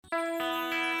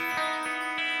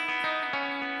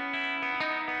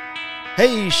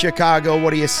Hey, Chicago, what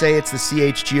do you say? It's the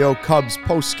CHGO Cubs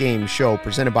post-game show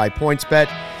presented by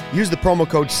PointsBet. Use the promo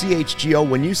code CHGO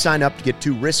when you sign up to get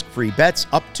 2 risk-free bets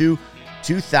up to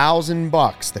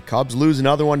 $2,000. The Cubs lose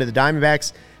another one to the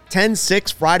Diamondbacks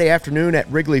 10-6 Friday afternoon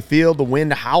at Wrigley Field. The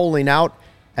wind howling out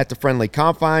at the friendly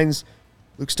confines.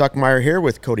 Luke Stuckmeyer here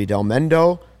with Cody Del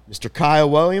Mendo, Mr. Kyle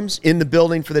Williams in the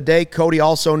building for the day. Cody,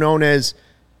 also known as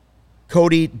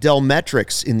Cody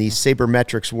Delmetrics in the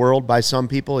sabermetrics world by some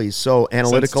people. He's so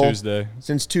analytical.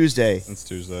 Since Tuesday.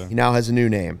 He now has a new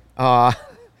name.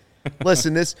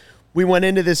 Listen, we went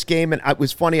into this game, and it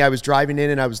was funny. I was driving in,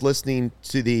 and I was listening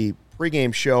to the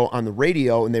pregame show on the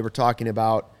radio, and they were talking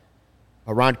about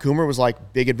Ron Coomer was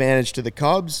like, big advantage to the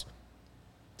Cubs.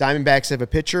 Diamondbacks have a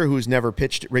pitcher who's never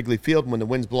pitched at Wrigley Field when the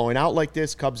wind's blowing out like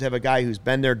this. Cubs have a guy who's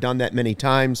been there, done that many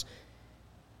times.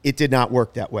 It did not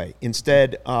work that way.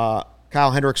 Instead,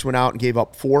 Kyle Hendricks went out and gave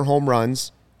up 4 home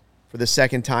runs for the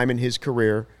second time in his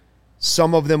career.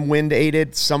 Some of them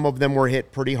wind-aided. Some of them were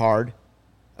hit pretty hard.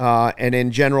 And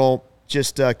in general,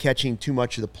 just catching too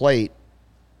much of the plate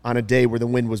on a day where the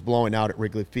wind was blowing out at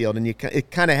Wrigley Field. And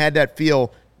it kind of had that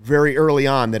feel very early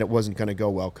on that it wasn't going to go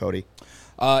well, Cody.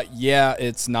 Yeah,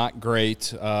 it's not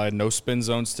great. No spin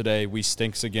zones today. We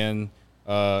stinks again.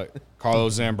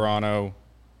 Carlos Zambrano,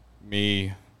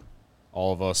 me,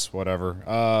 all of us,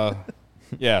 whatever.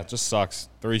 Yeah, it just sucks.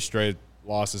 3 straight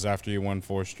losses after you won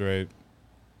 4 straight.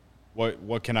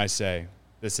 What can I say?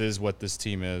 This is what this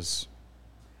team is.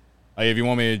 Like, if you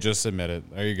want me to just admit it,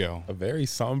 there you go. A very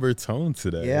somber tone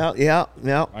today. Yeah.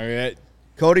 All right.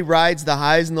 Cody rides the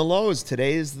highs and the lows.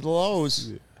 Today is the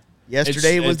lows.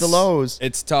 Yesterday was the lows.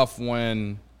 It's tough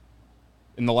when,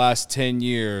 in the last 10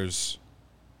 years,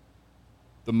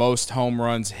 the most home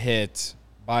runs hit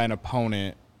by an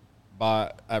opponent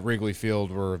at Wrigley Field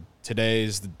were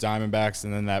today's the Diamondbacks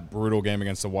and then that brutal game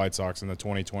against the White Sox in the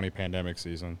 2020 pandemic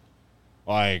season.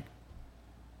 Like,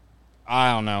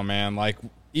 I don't know, man. Like,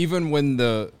 even when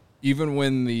the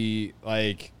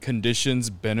like conditions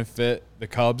benefit the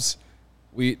Cubs,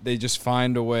 they just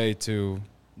find a way to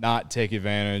not take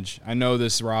advantage. I know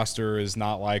this roster is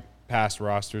not like past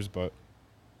rosters, but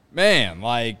man,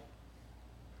 like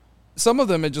some of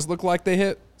them, it just looked like they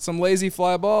hit some lazy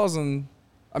fly balls, and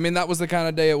I mean that was the kind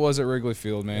of day it was at Wrigley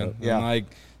Field, man. Yeah. And, like,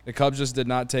 the Cubs just did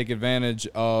not take advantage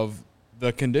of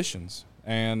the conditions,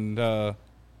 and you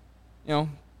know,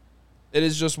 it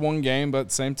is just one game, but at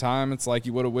the same time, it's like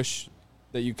you would have wished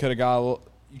that you could have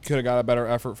got a better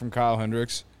effort from Kyle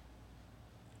Hendricks.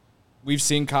 We've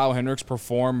seen Kyle Hendricks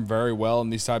perform very well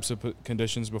in these types of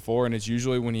conditions before, and it's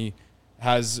usually when he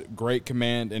has great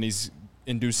command and he's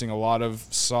inducing a lot of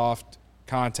soft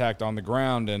contact on the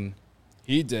ground, and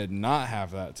he did not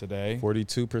have that today.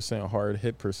 42% hard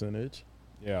hit percentage.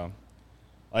 Yeah.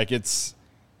 Like, there's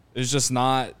just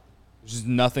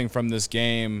nothing from this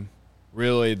game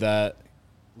really that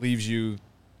leaves you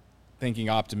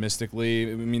thinking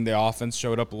optimistically. I mean, the offense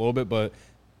showed up a little bit, but,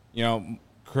 you know,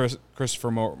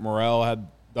 Christopher Morel had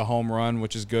the home run,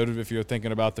 which is good if you're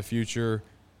thinking about the future.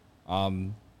 You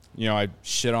know, I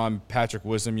shit on Patrick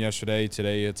Wisdom yesterday.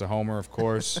 Today it's a homer, of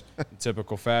course, in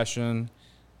typical fashion.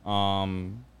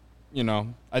 You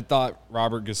know, I thought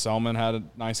Robert Gesellman had a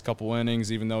nice couple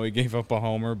innings, even though he gave up a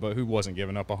homer, but who wasn't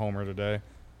giving up a homer today?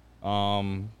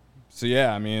 So,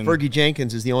 yeah, I mean. Fergie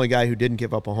Jenkins is the only guy who didn't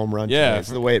give up a home run today. That's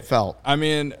the way it felt. I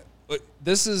mean,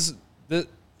 this is the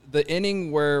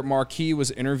inning where Marquis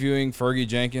was interviewing Fergie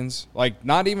Jenkins, like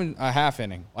not even a half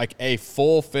inning, like a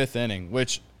full 5th inning,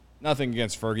 which nothing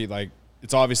against Fergie. Like,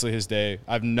 it's obviously his day.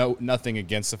 I have nothing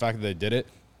against the fact that they did it.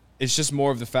 It's just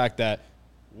more of the fact that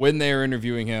when they were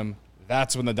interviewing him,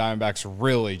 that's when the Diamondbacks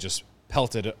really just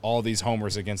pelted all these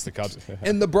homers against the Cubs.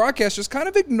 And the broadcast just kind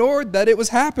of ignored that it was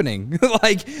happening.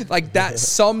 like that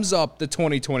sums up the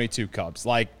 2022 Cubs.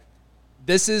 Like,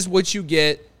 this is what you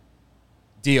get.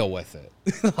 Deal with it.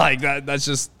 Like, that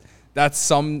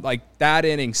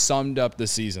inning summed up the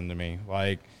season to me.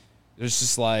 Like, it's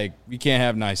just like, we can't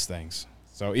have nice things.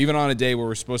 So even on a day where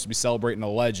we're supposed to be celebrating a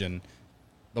legend,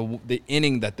 the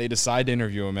inning that they decide to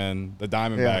interview him in, the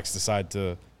Diamondbacks decide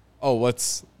to,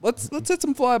 let's hit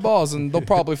some fly balls and they'll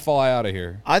probably fly out of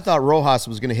here. I thought Rojas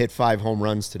was going to hit 5 home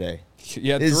runs today.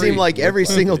 Yeah, it seemed like every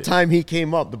single time he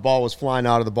came up, the ball was flying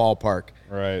out of the ballpark.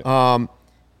 Right.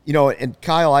 You know, and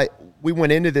Kyle, we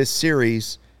went into this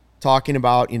series talking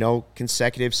about, you know,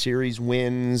 consecutive series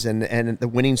wins and the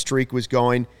winning streak was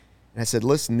going. And I said,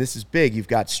 listen, this is big. You've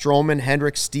got Stroman,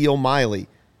 Hendricks, Steele, Miley.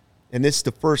 And this is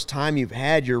the first time you've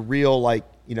had your real, like,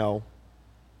 you know,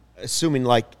 assuming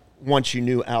like once you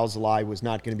knew Alzolay was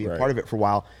not going to be a part of it for a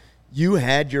while, you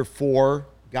had your 4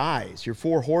 guys, your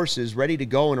 4 horses ready to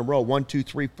go in a row, 1, 2,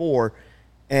 3, 4.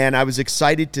 And I was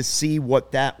excited to see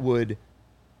what that would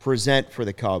present for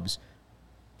the Cubs.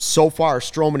 So far,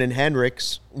 Stroman and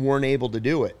Hendricks weren't able to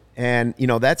do it. And,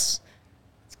 that's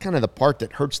kind of the part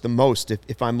that hurts the most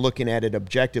if I'm looking at it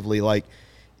objectively. Like,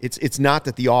 it's not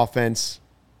that the offense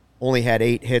only had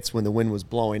 8 hits when the wind was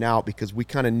blowing out, because we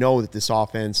kind of know that this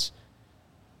offense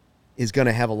is going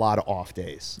to have a lot of off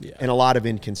days and a lot of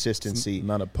inconsistency. It's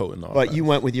not a potent offense. But you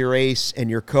went with your ace and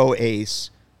your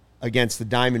co-ace against the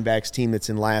Diamondbacks team that's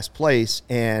in last place,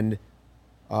 and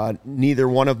neither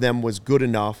one of them was good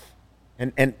enough.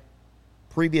 And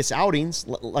previous outings,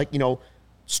 like,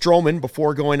 Stroman,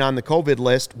 before going on the COVID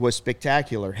list, was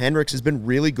spectacular. Hendricks has been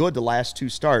really good the last 2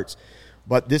 starts.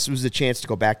 But this was a chance to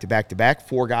go back-to-back-to-back,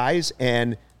 4 guys,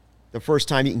 and the first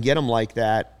time you can get them like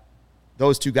that,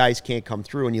 those 2 guys can't come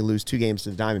through, and you lose 2 games to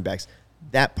the Diamondbacks.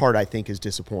 That part, I think, is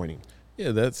disappointing.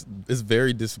 Yeah, it's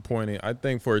very disappointing. I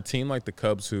think for a team like the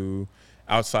Cubs, who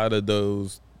outside of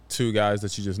those 2 guys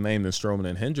that you just named, the Stroman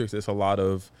and Hendricks, it's a lot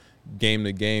of game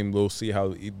to game. We'll see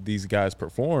how these guys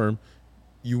perform.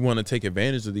 You want to take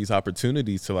advantage of these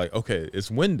opportunities to, like, okay, it's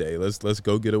win day. Let's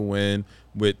go get a win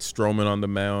with Stroman on the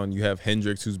mound. You have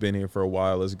Hendricks, who's been here for a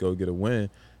while. Let's go get a win.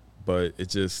 But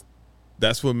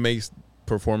that's what makes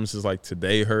performances like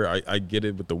today hurt. I get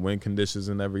it with the win conditions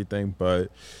and everything,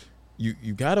 but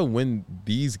you got to win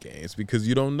these games, because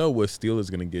you don't know what Steele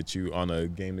is going to get you on a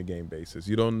game-to-game basis.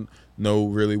 You don't know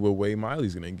really what Wade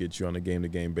Miley's going to get you on a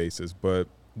game-to-game basis. But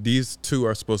these 2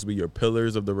 are supposed to be your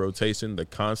pillars of the rotation, the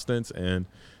constants, and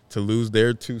to lose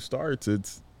their 2 starts, it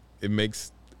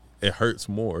hurts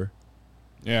more.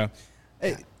 Yeah.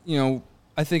 I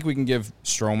think we can give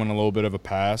Stroman a little bit of a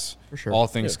pass, for sure, all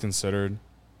things considered.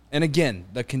 And again,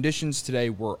 the conditions today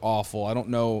were awful. I don't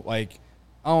know, like,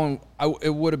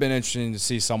 it would have been interesting to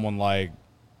see someone like,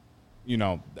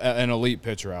 an elite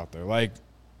pitcher out there. Like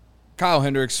Kyle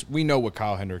Hendricks, we know what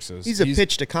Kyle Hendricks is. He's a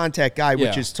pitch-to-contact guy,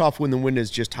 which is tough when the wind is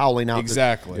just howling out.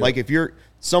 Exactly. Like,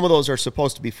 some of those are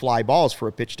supposed to be fly balls for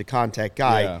a pitch-to-contact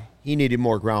guy. Yeah. He needed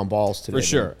more ground balls today. For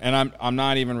sure. And I'm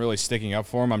not even really sticking up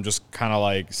for him. I'm just kind of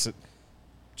like,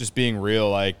 just being real.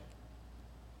 Like,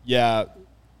 yeah,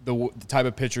 the type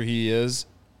of pitcher he is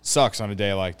sucks on a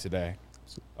day like today.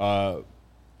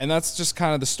 And that's just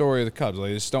kind of the story of the Cubs. Like,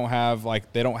 they just don't have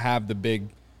the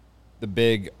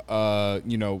big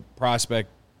prospect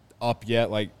up yet.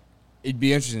 Like, it'd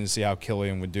be interesting to see how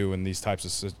Killian would do in these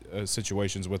types of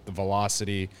situations with the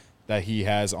velocity that he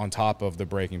has on top of the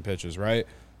breaking pitches, right?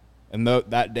 And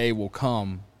that day will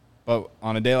come. But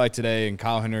on a day like today, and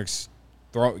Kyle Hendricks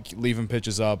leaving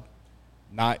pitches up,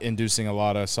 not inducing a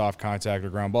lot of soft contact or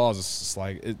ground balls, it's just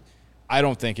like I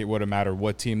don't think it would have mattered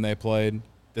what team they played.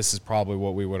 This is probably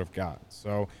what we would have got.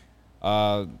 So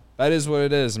that is what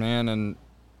it is, man. And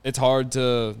it's hard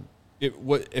to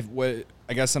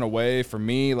I guess in a way for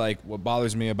me, like, what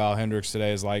bothers me about Hendricks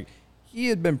today is, like, he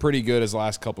had been pretty good his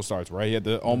last couple starts, right? He had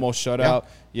the almost shutout. Yeah.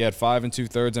 He had 5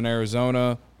 2/3 in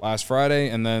Arizona last Friday,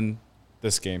 and then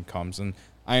this game comes. And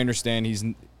I understand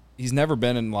he's never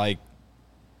been in, like,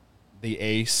 the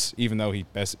ace, even though he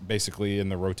basically in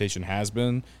the rotation has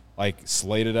been, like,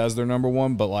 slated as their number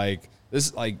 1. But, like,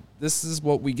 this is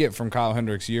what we get from Kyle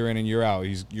Hendricks year in and year out.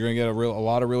 You're gonna get a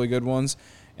lot of really good ones,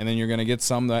 and then you're gonna get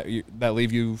some that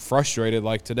leave you frustrated,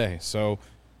 like today. So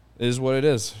it is what it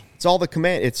is. It's all the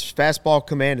command. It's fastball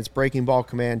command. It's breaking ball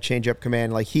command. Changeup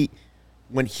command. Like,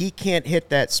 when he can't hit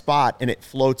that spot and it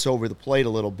floats over the plate a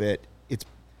little bit,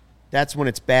 that's when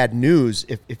it's bad news.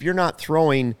 If you're not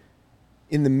throwing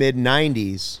in the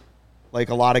mid-90s, like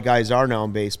a lot of guys are now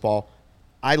in baseball,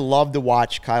 I love to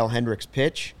watch Kyle Hendricks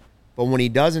pitch. But when he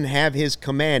doesn't have his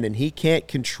command and he can't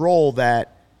control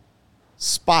that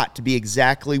spot to be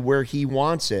exactly where he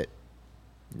wants it,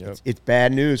 it's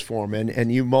bad news for him. And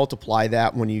you multiply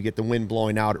that when you get the wind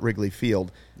blowing out at Wrigley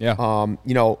Field. Yeah.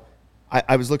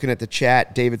 I was looking at the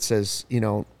chat. David says,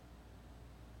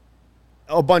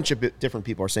 a bunch of different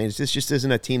people are saying this just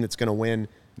isn't a team that's going to win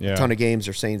a ton of games.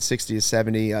 They're saying 60 to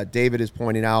 70. David is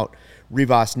pointing out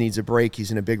Rivas needs a break.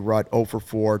 He's in a big rut, 0 for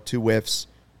 4, 2 whiffs.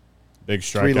 Big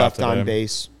strikeout 3 left today. on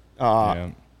base.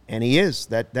 And he is.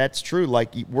 That's true.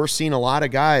 Like, we're seeing a lot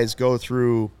of guys go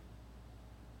through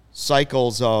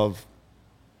cycles of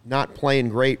not playing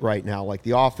great right now. Like,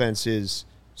 the offense is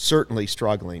certainly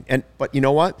struggling. But you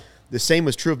know what? The same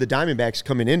was true of the Diamondbacks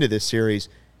coming into this series,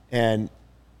 and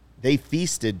they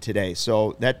feasted today.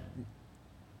 So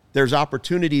there's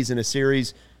opportunities in a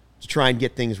series to try and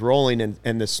get things rolling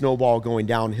and the snowball going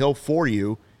downhill for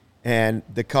you, and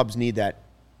the Cubs need that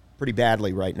pretty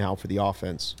badly right now for the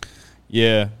offense.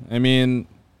 Yeah, I mean,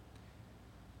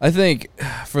 I think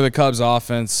for the Cubs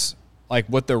offense, like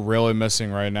what they're really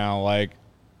missing right now, like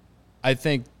I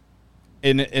think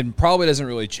it probably doesn't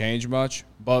really change much,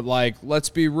 but like let's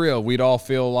be real, we'd all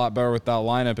feel a lot better with that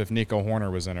lineup if Nico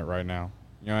Horner was in it right now.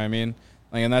 You know what I mean?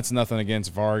 Like, and that's nothing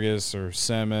against Vargas or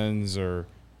Simmons or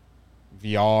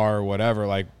VR or whatever.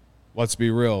 Like, let's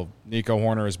be real, Nico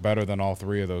Horner is better than all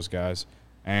three of those guys.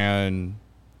 And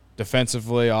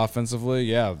defensively, offensively,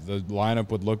 yeah, the lineup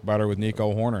would look better with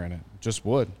Nico Horner in it. Just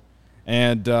would.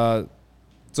 And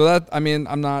so that, I mean,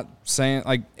 I'm not saying,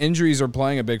 like, injuries are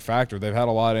playing a big factor. They've had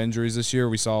a lot of injuries this year.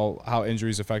 We saw how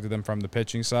injuries affected them from the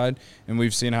pitching side, and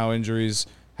we've seen how injuries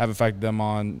have affected them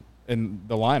in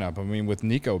the lineup. I mean, with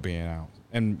Nico being out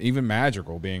and even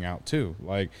Madrigal being out too.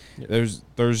 Like, there's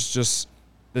just,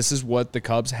 this is what the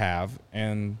Cubs have,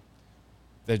 and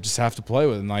they just have to play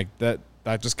with it. And, like, that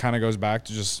just kind of goes back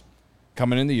to just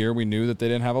coming in the year, we knew that they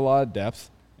didn't have a lot of depth,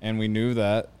 and we knew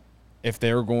that if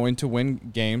they were going to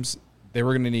win games, they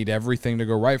were going to need everything to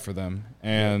go right for them.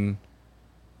 And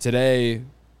today,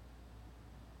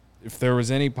 if there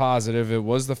was any positive, it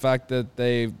was the fact that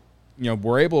they,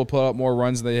 were able to put up more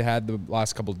runs than they had the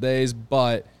last couple of days,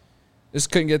 but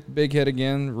just couldn't get the big hit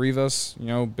again. Rivas,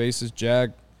 bases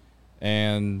jacked,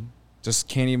 and just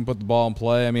can't even put the ball in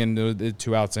play. I mean, it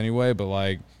 2 outs anyway, but,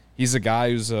 like, he's a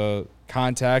guy who's a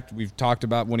contact. We've talked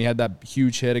about when he had that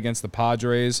huge hit against the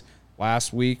Padres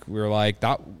last week. We were like,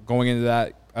 going into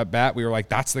that at bat, we were like,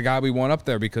 that's the guy we want up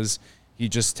there, because he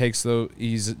just takes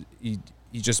he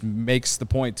just makes the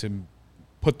point to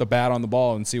put the bat on the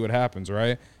ball and see what happens,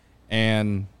 right?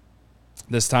 And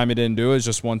this time he didn't do it. It's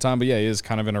just one time, but yeah, he is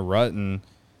kind of in a rut, and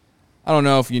I don't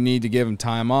know if you need to give him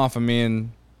time off. I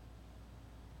mean,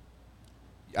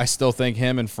 I still think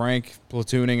him and Frank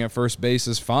platooning at first base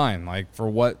is fine, like, for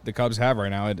what the Cubs have right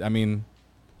now. I mean,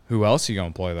 who else are you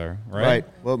going to play there, right? Right.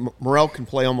 Well, Morel can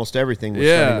play almost everything.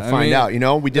 We're starting to find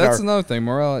out. We did. That's another thing.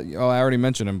 Morel, I already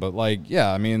mentioned him, but, like,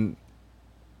 yeah, I mean,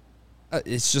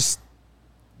 it's just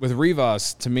with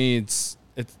Rivas, to me,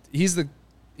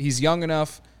 he's young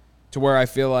enough to where I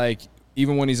feel like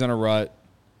even when he's in a rut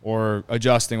or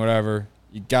adjusting, whatever,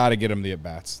 you got to get him the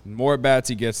at-bats. The more at-bats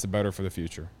he gets, the better for the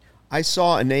future. I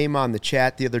saw a name on the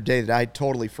chat the other day that I'd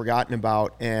totally forgotten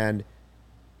about, and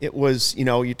it was,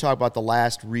 you talk about the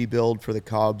last rebuild for the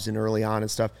Cubs and early on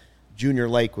and stuff. Junior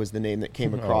Lake was the name that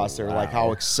came across there, like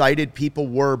how excited people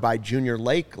were by Junior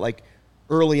Lake, like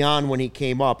early on when he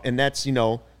came up. And that's,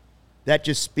 that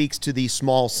just speaks to the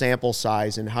small sample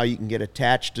size and how you can get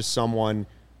attached to someone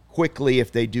quickly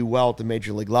if they do well at the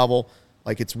major league level.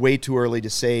 Like, it's way too early to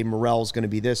say Morel's going to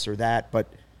be this or that,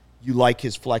 but you like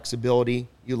his flexibility.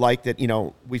 You like that,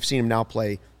 we've seen him now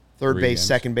play third base,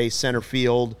 second base, center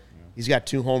field. He's got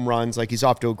 2 home runs. Like, he's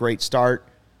off to a great start.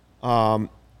 2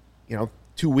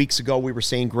 weeks ago we were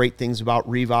saying great things about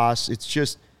Rivas. It's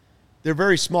just they're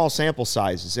very small sample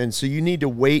sizes, and so you need to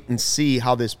wait and see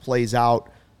how this plays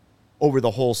out over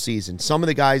the whole season. Some of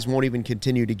the guys won't even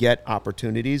continue to get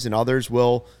opportunities, and others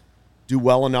will do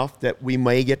well enough that we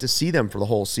may get to see them for the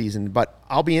whole season. But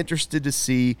I'll be interested to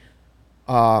see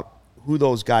who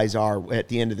those guys are at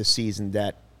the end of the season,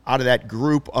 that out of that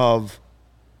group of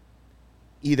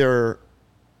either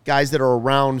guys that are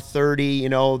around 30,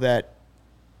 that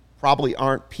probably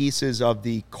aren't pieces of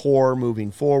the core moving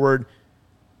forward,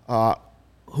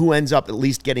 who ends up at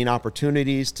least getting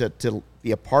opportunities to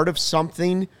be a part of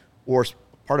something or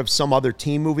part of some other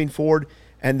team moving forward,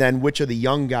 and then which of the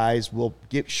young guys will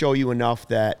show you enough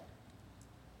that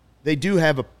they do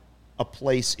have a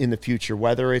place in the future,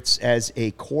 whether it's as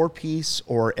a core piece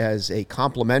or as a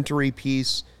complementary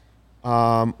piece,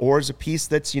 or as a piece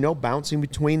that's, bouncing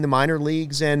between the minor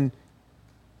leagues and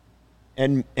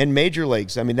major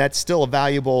leagues. I mean, that's still a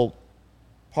valuable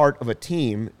part of a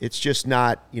team. It's just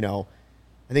not,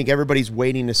 I think everybody's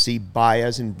waiting to see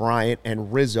Baez and Bryant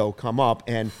and Rizzo come up.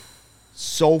 And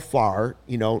so far,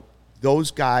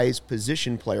 those guys,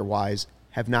 position player-wise,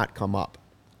 have not come up.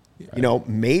 Yeah.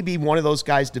 Maybe one of those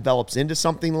guys develops into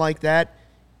something like that.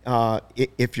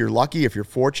 If you're lucky, if you're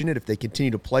fortunate, if they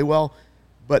continue to play well.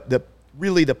 But the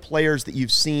players that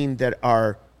you've seen that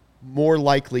are more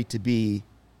likely to be,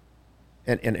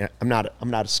 and I'm not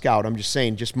a scout, I'm just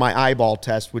saying, just my eyeball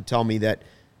test would tell me that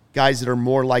guys that are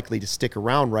more likely to stick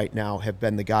around right now have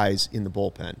been the guys in the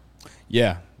bullpen.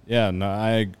 Yeah, no,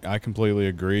 I completely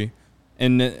agree,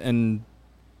 and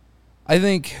I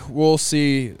think we'll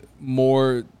see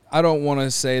more. I don't want to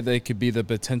say they could be the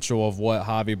potential of what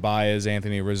Javi Baez,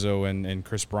 Anthony Rizzo, and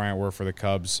Chris Bryant were for the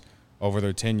Cubs over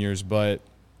their tenures, but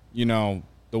the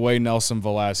way Nelson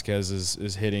Velasquez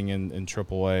is hitting in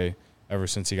AAA ever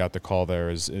since he got the call there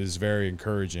is very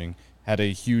encouraging. Had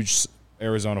a huge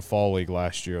Arizona Fall League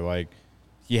last year. Like,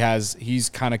 he's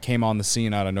kind of came on the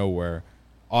scene out of nowhere.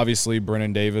 Obviously,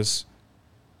 Brennan Davis,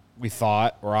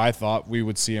 I thought we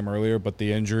would see him earlier, but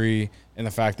the injury and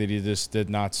the fact that he just did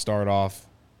not start off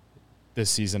this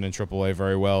season in AAA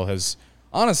very well has,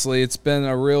 honestly, it's been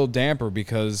a real damper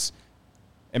because,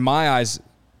 in my eyes,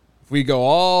 if we go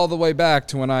all the way back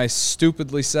to when I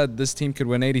stupidly said this team could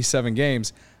win 87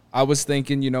 games, I was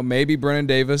thinking, maybe Brennan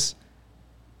Davis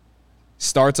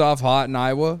starts off hot in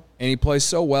Iowa, and he plays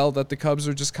so well that the Cubs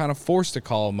are just kind of forced to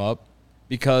call him up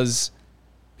because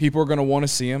people are going to want to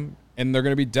see him, and they're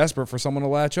going to be desperate for someone to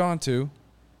latch on to.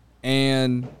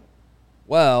 And,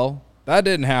 well, that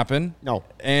didn't happen. No.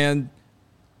 And,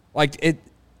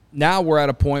 now we're at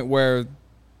a point where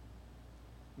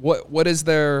what is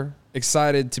there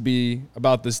excited to be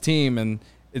about this team? And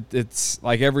it's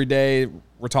like every day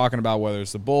we're talking about whether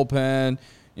it's the bullpen,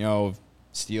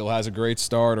 Steele has a great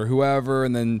start or whoever,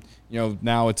 and then,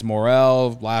 now it's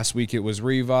Morel. Last week it was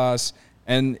Rivas.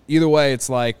 And either way, it's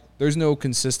like there's no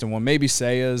consistent one. Maybe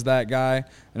Seiya is that guy.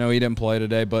 I know he didn't play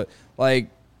today, but and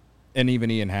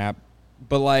even Ian Happ.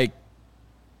 But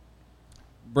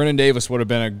Brennan Davis would have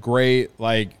been a great,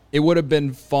 it would have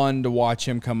been fun to watch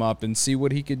him come up and see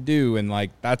what he could do. And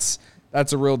that's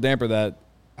a real damper that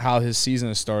how his season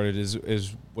has started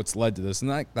is what's led to this.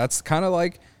 And that's kind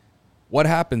of what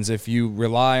happens if you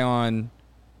rely on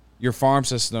your farm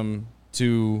system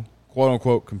to quote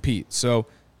unquote compete. So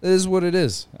it is what it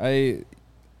is. I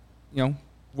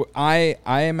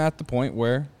am at the point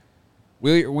where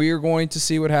we are going to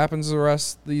see what happens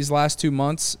these last 2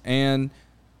 months, and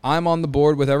I'm on the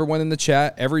board with everyone in the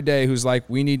chat every day who's like,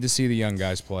 we need to see the young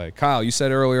guys play. Kyle, you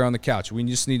said earlier on the couch, we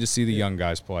just need to see the young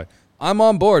guys play. I'm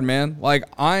on board, man.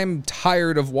 I'm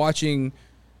tired of watching,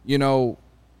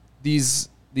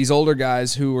 these older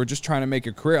guys who are just trying to make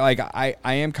a career. I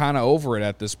am kind of over it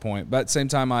at this point. But at the same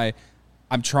time,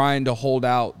 I'm trying to hold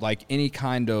out any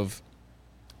kind of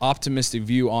optimistic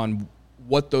view on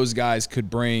what those guys could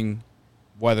bring,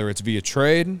 whether it's via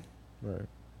trade, right,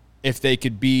 if they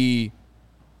could be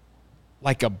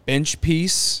a bench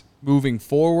piece moving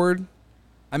forward.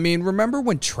 I mean, remember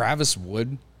when Travis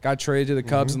Wood got traded to the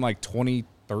Cubs in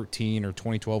 2013 or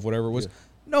 2012, whatever it was? Yeah.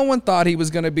 No one thought he was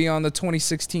going to be on the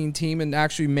 2016 team and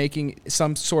actually making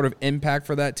some sort of impact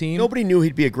for that team. Nobody knew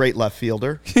he'd be a great left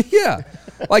fielder. Yeah.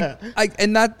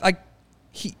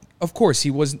 Of course he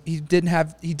didn't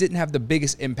have the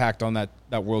biggest impact on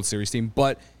that World Series team,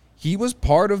 but he was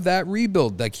part of that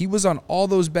rebuild. He was on all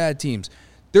those bad teams.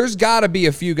 There's got to be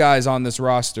a few guys on this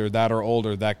roster that are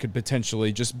older that could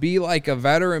potentially just be a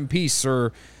veteran piece,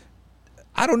 or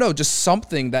I don't know, just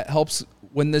something that helps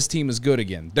when this team is good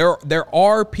again. There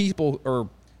are people or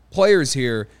players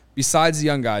here besides the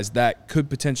young guys that could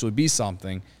potentially be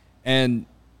something, and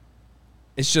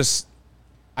it's just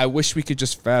I wish we could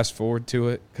just fast forward to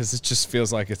it because it just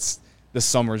feels like this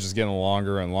summer is just getting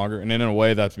longer and longer, and in a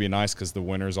way that'd be nice because the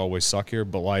winters always suck here.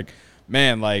 But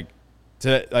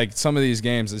some of these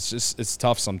games, it's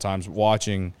tough sometimes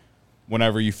watching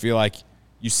whenever you feel like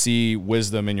you see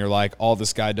Wisdom and you're like, all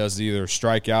this guy does is either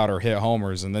strike out or hit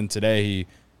homers, and then today he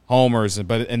homers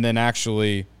and then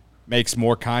actually makes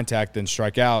more contact than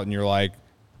strike out, and you're like,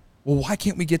 well, why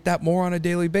can't we get that more on a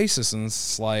daily basis? And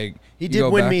it's he did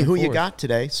win me who you got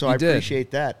today, so I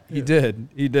appreciate that. He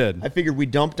did. I figured we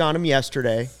dumped on him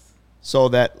yesterday, so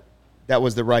that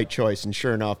was the right choice. And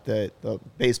sure enough, the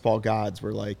baseball gods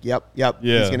were like, yep, he's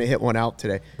going to hit one out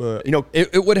today. But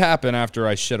it would happen after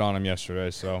I shit on him yesterday.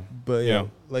 So, but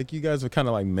like you guys have kind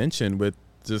of mentioned with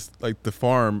just the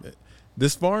farm,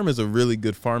 this farm is a really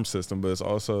good farm system, but it's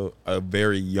also a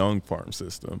very young farm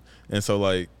system. And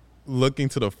so looking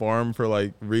to the farm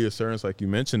for reassurance, like you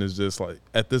mentioned, is just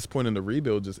at this point in the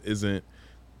rebuild just isn't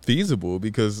feasible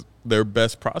because their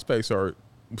best prospects are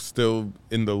still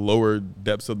in the lower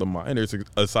depths of the minors,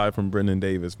 aside from Brendan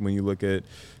Davis. When you look at,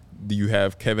 you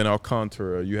have Kevin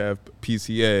Alcantara, you have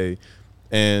PCA,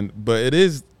 but it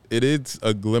is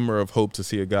a glimmer of hope to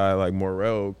see a guy like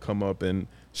Morel come up and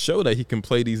show that he can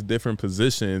play these different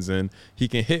positions and he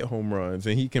can hit home runs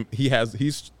and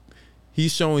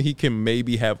he's showing he can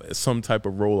maybe have some type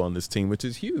of role on this team, which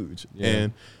is huge. Yeah.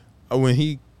 And when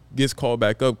he gets called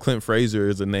back up, Clint Frazier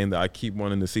is a name that I keep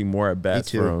wanting to see more at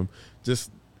bats from. Just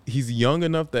he's young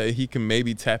enough that he can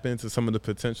maybe tap into some of the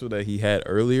potential that he had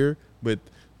earlier with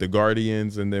the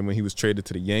Guardians and then when he was traded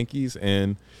to the Yankees.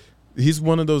 And he's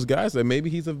one of those guys that maybe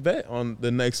he's a vet on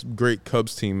the next great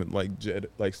Cubs team, like Jed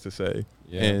likes to say.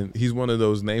 Yeah. And he's one of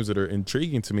those names that are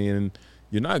intriguing to me. And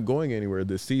you're not going anywhere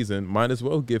this season. Might as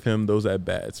well give him those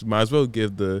at-bats. Might as well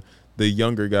give the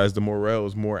younger guys, the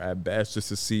Morels, more at-bats just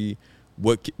to see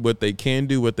what they can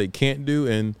do, what they can't do,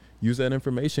 and use that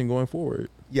information going forward.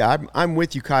 Yeah, I'm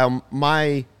with you, Kyle.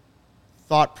 My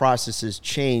thought process has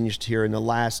changed here in the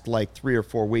last 3 or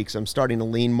 4 weeks. I'm starting to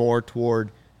lean more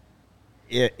toward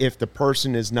if the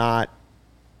player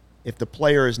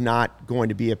is not going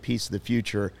to be a piece of the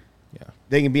future,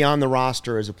 they can be on the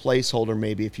roster as a placeholder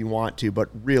maybe if you want to, but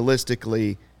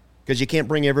realistically, because you can't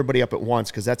bring everybody up at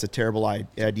once because that's a terrible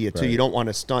idea too. Right. You don't want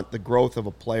to stunt the growth of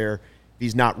a player if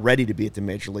he's not ready to be at the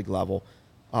major league level.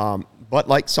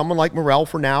 But someone like Morel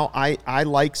for now, I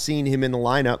like seeing him in the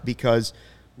lineup because,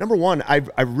 number one,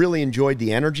 I've really enjoyed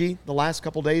the energy the last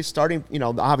couple of days. Starting,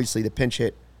 obviously the pinch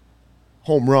hit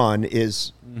home run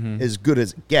is as good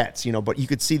as it gets, but you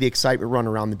could see the excitement run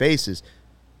around the bases.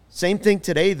 Same thing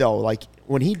today, though.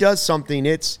 When he does something,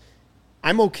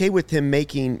 I'm okay with him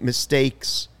making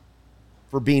mistakes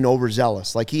for being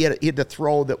overzealous. He had the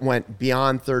throw that went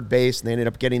beyond third base, and they ended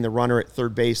up getting the runner at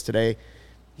third base today.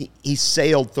 He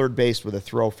sailed third base with a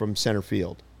throw from center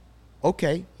field.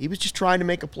 Okay, he was just trying to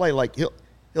make a play.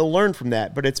 He'll learn from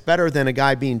that, but it's better than a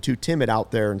guy being too timid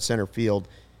out there in center field,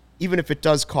 even if it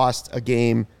does cost a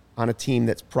game on a team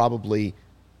that's probably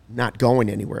not going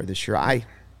anywhere this year.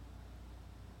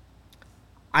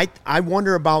 I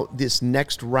wonder about this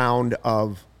next round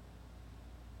of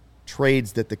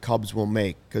trades that the Cubs will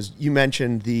make, because you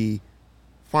mentioned the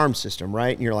farm system,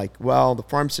 right? And you're like, well, the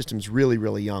farm system's really,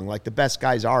 really young. The best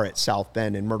guys are at South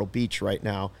Bend and Myrtle Beach right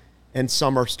now, and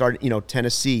some are starting,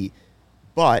 Tennessee.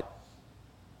 But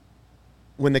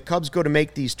when the Cubs go to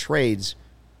make these trades,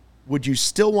 would you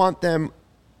still want them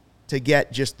to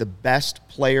get just the best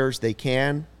players they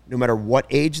can, no matter what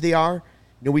age they are?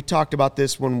 We talked about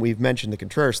this when we've mentioned the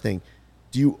Contreras thing.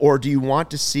 Do you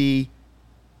want to see,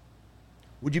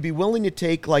 would you be willing to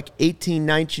take 18,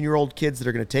 19-year-old kids that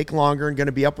are going to take longer and going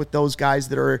to be up with those guys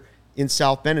that are in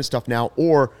South Bend and stuff now?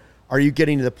 Or are you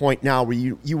getting to the point now where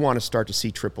you want to start to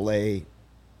see AAA,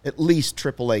 at least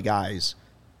AAA guys,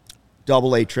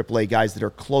 AA, AAA guys that are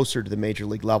closer to the major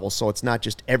league level, so it's not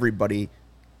just everybody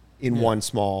in one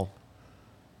small.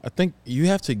 I think you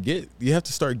have to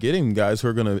start getting guys who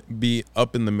are going to be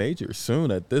up in the majors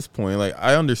soon at this point.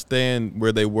 I understand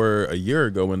where they were a year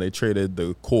ago when they traded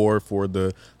the core for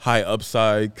the high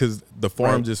upside because the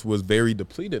farm just was very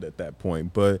depleted at that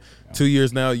point. But 2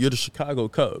 years now, you're the Chicago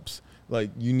Cubs.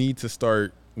 You need to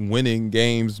start winning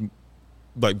games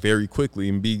very quickly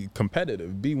and be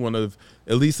competitive. Be one of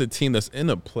at least a team that's in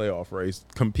a playoff race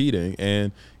competing,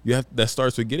 and that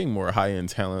starts with getting more high end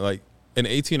talent. An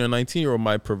 18 or 19-year-old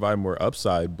might provide more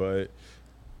upside, but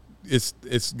it's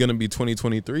going to be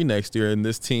 2023 next year, and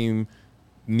this team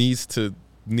needs to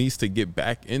get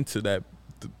back into that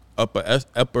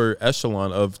upper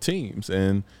echelon of teams,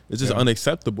 and it's just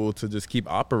unacceptable to just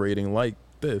keep operating like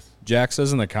this. Jack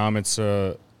says in the comments,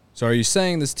 so are you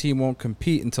saying this team won't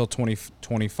compete until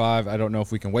 2025? I don't know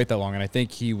if we can wait that long, and I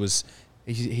think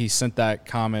he sent that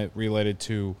comment related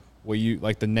to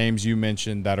what the names you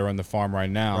mentioned that are in the farm right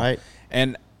now. Right.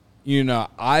 And,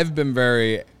 I've been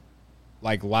very,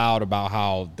 loud about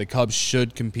how the Cubs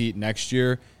should compete next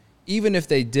year, even if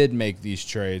they did make these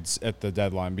trades at the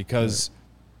deadline, because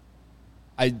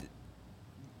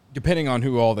depending on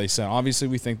who all they send, obviously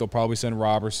we think they'll probably send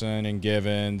Robertson and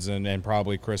Givens and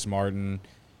probably Chris Martin.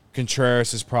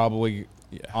 Contreras is probably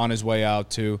on his way out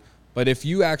too. But if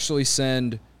you actually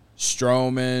send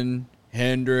Stroman,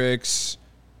 Hendricks,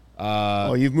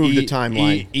 you've moved the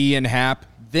timeline. Ian Happ,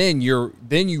 then you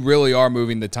really are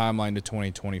moving the timeline to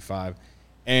 2025.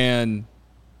 And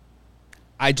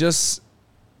I just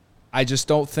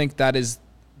don't think that's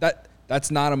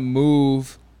not a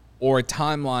move or a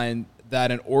timeline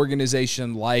that an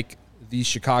organization like the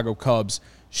Chicago Cubs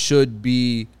should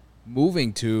be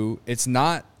moving to. It's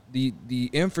not the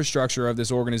infrastructure of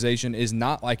this organization is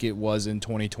not like it was in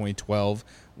 2012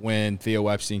 when Theo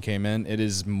Epstein came in. It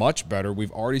is much better.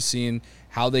 We've already seen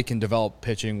how they can develop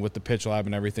pitching with the pitch lab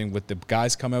and everything, with the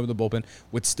guys coming out of the bullpen,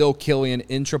 with still Killian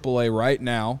in AAA right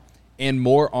now, and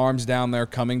more arms down there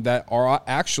coming that are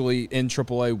actually in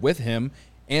AAA with him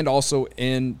and also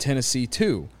in Tennessee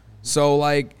too. So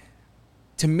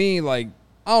to me, I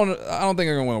don't think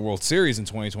they're going to win a World Series in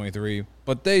 2023,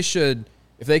 but they should,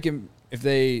 if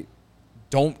they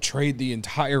don't trade the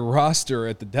entire roster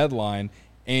at the deadline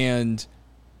and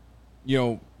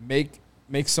make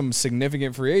some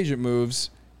significant free agent moves,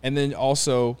 and then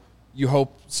also you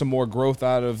hope some more growth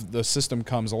out of the system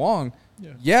comes along.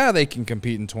 Yeah, they can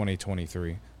compete in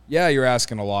 2023. Yeah, you're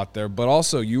asking a lot there, but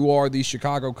also you are the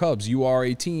Chicago Cubs. You are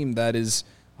a team that is,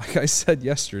 like I said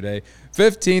yesterday,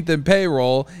 15th in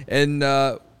payroll, and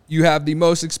you have the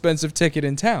most expensive ticket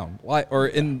in town, or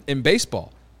in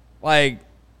baseball.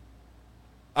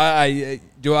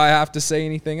 Do I have to say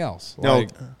anything else? No,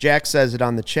 Jack says it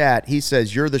on the chat. He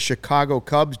says, you're the Chicago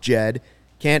Cubs, Jed.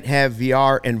 Can't have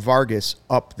VR and Vargas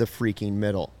up the freaking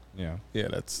middle. Yeah. Yeah,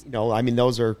 that's... I mean,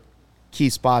 those are key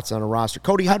spots on a roster.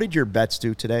 Cody, how did your bets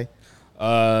do today?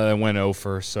 I went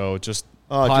over, so just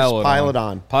pile it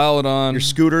on. Pile it on. Your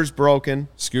scooter's broken.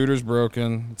 Scooter's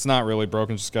broken. It's not really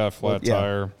broken, just got a flat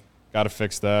tire. Got to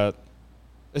fix that.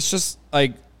 It's just,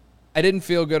 like, I didn't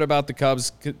feel good about the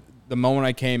Cubs the moment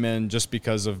I came in just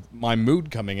because of my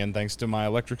mood coming in thanks to my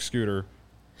electric scooter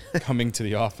coming to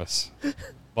the office.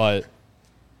 But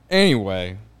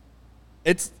anyway,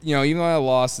 it's, even though I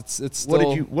lost, it's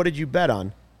still... What did you bet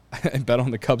on? I bet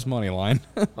on the Cubs money line.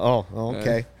 Oh,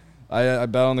 okay. I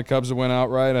bet on the Cubs to win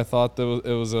outright. I thought that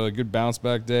it was a good bounce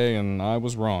back day, and I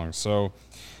was wrong. So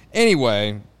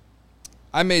anyway,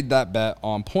 I made that bet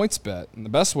on PointsBet, and the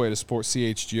best way to support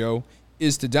CHGO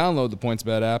is to download the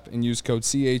PointsBet app and use code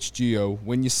CHGO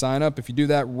when you sign up. If you do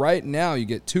that right now, you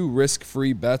get 2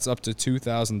 risk-free bets up to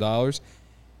 $2,000.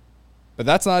 But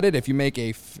that's not it. If you make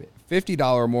a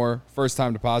 $50 or more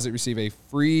first-time deposit, receive a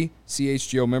free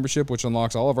CHGO membership, which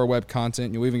unlocks all of our web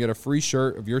content. You'll even get a free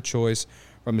shirt of your choice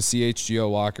from the CHGO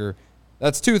locker.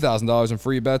 That's $2,000 in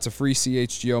free bets, a free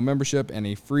CHGO membership, and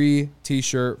a free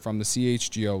T-shirt from the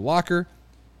CHGO locker,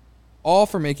 all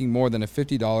for making more than a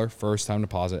 $50 first-time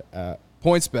deposit at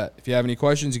PointsBet. If you have any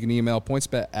questions, you can email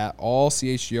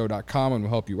pointsbet@allchgo.com and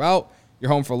we'll help you out. Your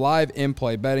home for live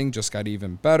in-play betting just got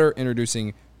even better.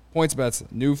 Introducing PointsBet's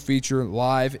new feature,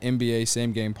 Live NBA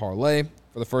Same Game Parlay.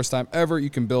 For the first time ever,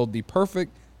 you can build the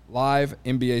perfect live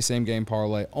NBA Same Game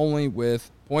Parlay only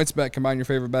with PointsBet. Combine your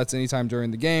favorite bets anytime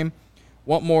during the game.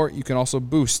 Want more? You can also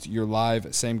boost your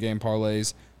live Same Game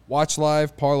Parlays. Watch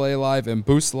live, parlay live, and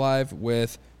boost live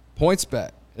with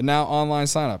PointsBet. And now online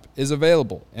sign-up is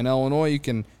available. In Illinois, you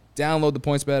can download the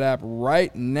PointsBet app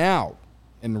right now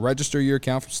and register your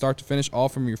account from start to finish, all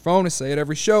from your phone. I say it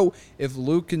every show. If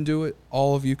Luke can do it,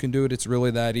 all of you can do it. It's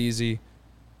really that easy.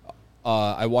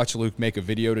 I watched Luke make a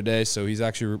video today, so he's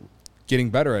actually getting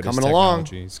better at his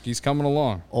technology. He's coming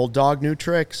along. Old dog, new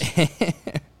tricks.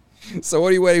 So what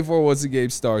are you waiting for once the game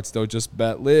starts? Don't just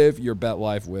bet. Live your bet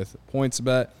life with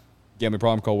PointsBet. Gambling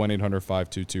problem, call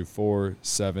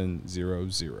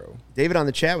 1-800-522-4700. David on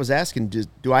the chat was asking,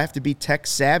 do I have to be tech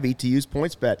savvy to use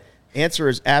PointsBet? Answer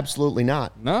is absolutely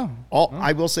not. No.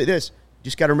 I will say this. You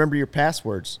just got to remember your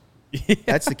passwords. Yeah.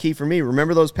 That's the key for me.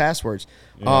 Remember those passwords.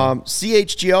 Yeah.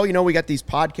 CHGO, we got these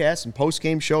podcasts and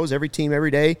post-game shows, every team,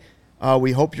 every day.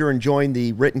 We hope you're enjoying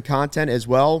the written content as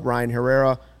well. Ryan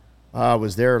Herrera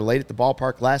was there late at the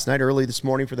ballpark last night, early this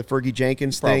morning for the Fergie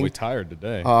Jenkins thing. Probably tired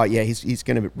today. Yeah, he's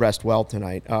going to rest well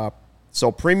tonight. So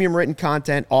premium written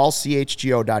content,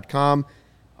 allchgo.com.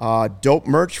 Dope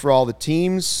merch for all the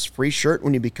teams. Free shirt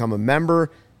when you become a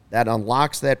member. That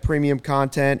unlocks that premium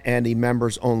content and the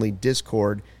members-only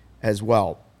Discord as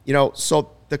well.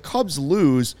 So the Cubs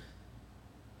lose.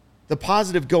 The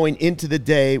positive going into the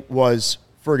day was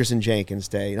Ferguson Jenkins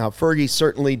Day. Now, Fergie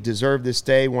certainly deserved this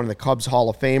day, one of the Cubs Hall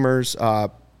of Famers.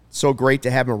 So great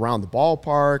to have him around the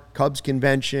ballpark, Cubs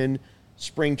convention,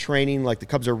 spring training. Like, the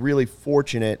Cubs are really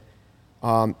fortunate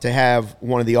to have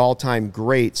one of the all-time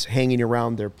greats hanging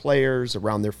around their players,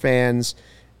 around their fans,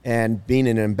 and being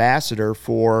an ambassador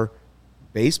for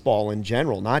baseball in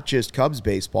general, not just Cubs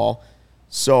baseball.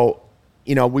 So,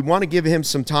 we want to give him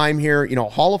some time here.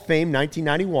 Hall of Fame,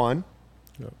 1991.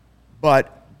 Yep.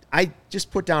 But I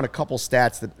just put down a couple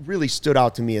stats that really stood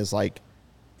out to me as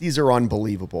these are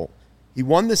unbelievable. He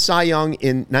won the Cy Young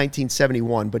in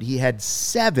 1971, but he had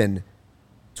 7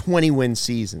 20-win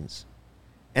seasons.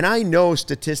 And I know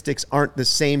statistics aren't the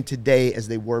same today as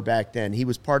they were back then. He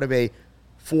was part of a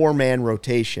 4-man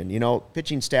rotation.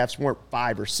 Pitching staffs weren't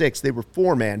 5 or 6. They were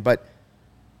 4-man. But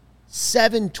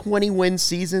 7 20-win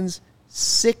seasons,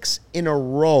 6 in a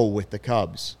row with the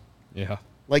Cubs. Yeah.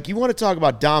 You want to talk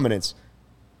about dominance.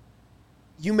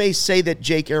 You may say that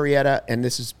Jake Arrieta, and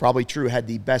this is probably true, had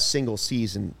the best single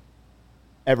season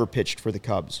ever pitched for the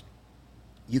Cubs.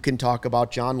 You can talk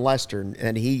about John Lester,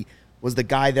 and he was the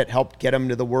guy that helped get him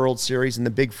to the World Series and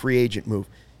the big free agent move.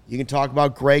 You can talk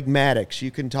about Greg Maddux. You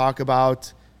can talk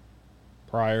about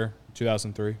Pryor,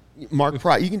 2003. Mark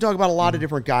Pryor. You can talk about a lot of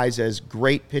different guys as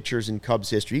great pitchers in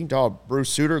Cubs history. You can talk about Bruce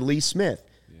Sutter, Lee Smith.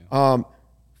 Yeah.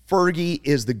 Fergie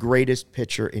is the greatest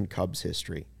pitcher in Cubs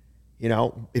history.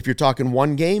 If you're talking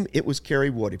one game, it was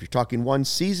Kerry Wood. If you're talking one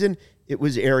season, it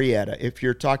was Arrieta. If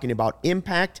you're talking about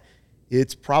impact,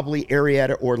 it's probably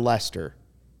Arrieta or Lester.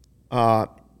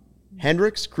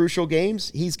 Hendricks, crucial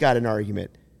games, he's got an argument.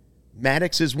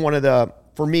 Maddux is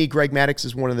for me, Greg Maddux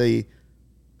is one of the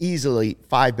easily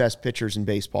 5 best pitchers in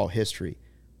baseball history.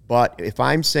 But if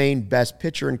I'm saying best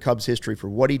pitcher in Cubs history for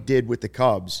what he did with the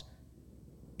Cubs,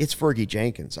 it's Fergie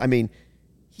Jenkins. I mean,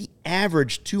 he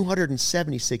averaged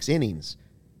 276 innings.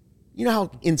 You know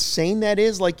how insane that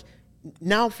is? Like,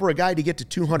 now for a guy to get to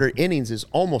 200 innings is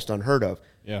almost unheard of.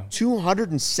 Yeah.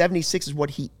 276 is what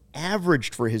he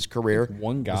averaged for his career.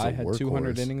 One guy had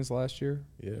 200 innings last year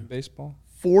in baseball.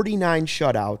 49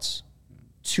 shutouts,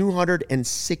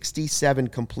 267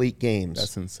 complete games.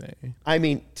 That's insane. I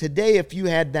mean, today, if you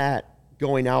had that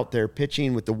going out there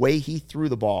pitching with the way he threw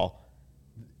the ball,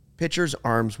 pitchers'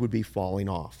 arms would be falling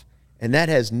off. And that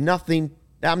has nothing,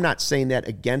 I'm not saying that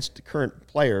against current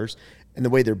players and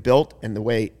the way they're built and the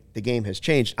way the game has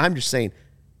changed. I'm just saying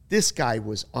this guy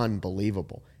was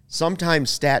unbelievable.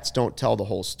 Sometimes stats don't tell the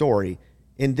whole story.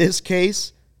 In this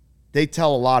case, they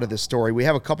tell a lot of the story. We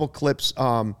have a couple clips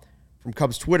from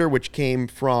Cubs Twitter, which came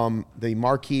from the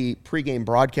marquee pregame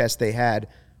broadcast they had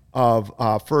of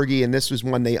Fergie, and this was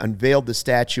when they unveiled the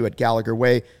statue at Gallagher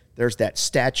Way. There's that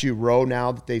statue row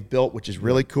now that they've built, which is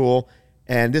really cool.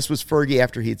 And this was Fergie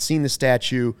after he had seen the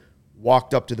statue,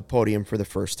 walked up to the podium for the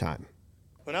first time.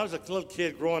 When I was a little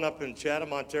kid growing up in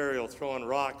Chatham, Ontario, throwing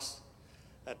rocks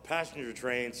at passenger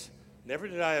trains, never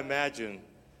did I imagine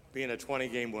being a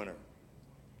 20-game winner.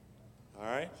 All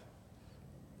right?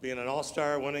 Being an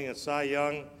all-star, winning a Cy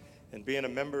Young, and being a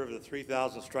member of the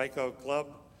 3,000 Strikeout Club,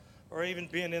 or even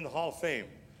being in the Hall of Fame.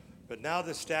 But now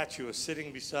this statue is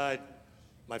sitting beside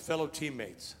my fellow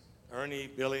teammates, Ernie,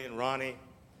 Billy, and Ronnie.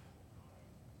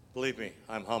 Believe me,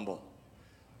 I'm humble.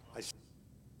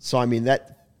 So, I mean,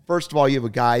 that first of all, you have a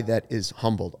guy that is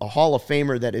humbled, a Hall of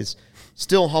Famer that is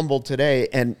still humbled today,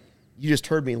 and you just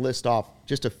heard me list off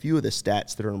just a few of the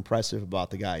stats that are impressive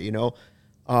about the guy, you know?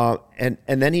 And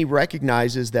then he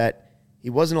recognizes that he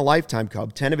wasn't a lifetime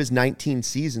Cub. 10 of his 19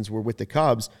 seasons were with the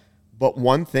Cubs, but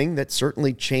one thing that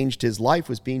certainly changed his life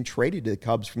was being traded to the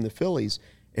Cubs from the Phillies.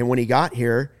 And when he got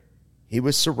here, he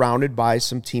was surrounded by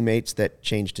some teammates that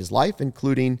changed his life,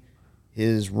 including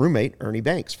his roommate, Ernie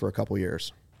Banks, for a couple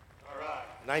years. All right.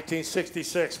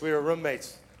 1966, we were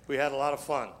roommates. We had a lot of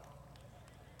fun.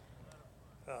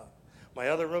 My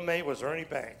other roommate was Ernie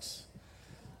Banks,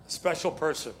 a special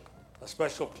person, a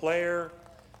special player.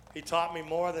 He taught me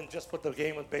more than just what the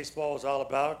game of baseball was all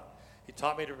about. He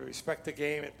taught me to respect the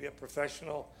game and be a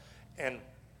professional, and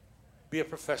be a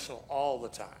professional all the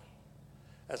time.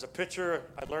 As a pitcher,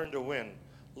 I learned to win.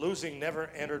 Losing never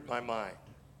entered my mind.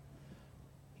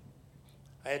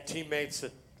 I had teammates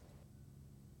that...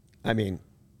 I mean,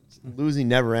 losing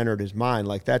never entered his mind.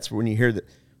 Like, that's when you hear that,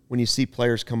 when you see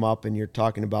players come up and you're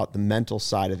talking about the mental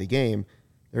side of the game.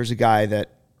 There's a guy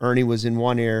that Ernie was in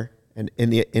one ear, and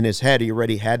in his head, he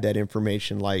already had that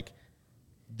information, like,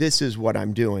 this is what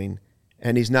I'm doing.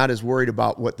 And he's not as worried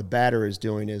about what the batter is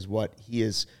doing as what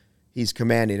he's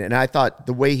commanding. And I thought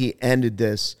the way he ended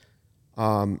this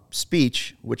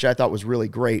speech, which I thought was really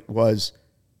great, was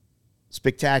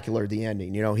spectacular, the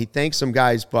ending. You know, he thanks some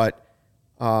guys, but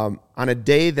on a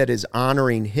day that is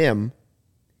honoring him,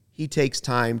 he takes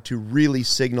time to really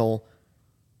signal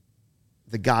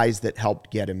the guys that helped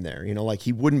get him there. You know, like,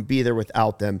 he wouldn't be there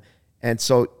without them. And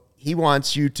so he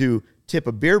wants you to tip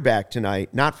a beer back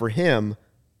tonight, not for him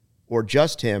or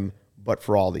just him, but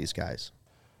for all these guys.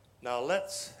 Now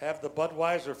let's have the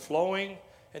Budweiser flowing,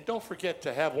 and don't forget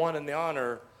to have one in the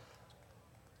honor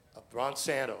of Ron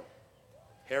Santo,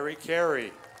 Harry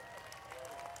Carey,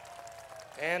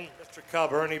 and Mr.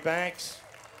 Cub Ernie Banks,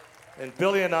 and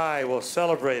Billy and I will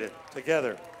celebrate it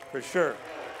together for sure.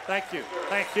 Thank you.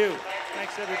 Thank you.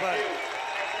 Thanks, everybody.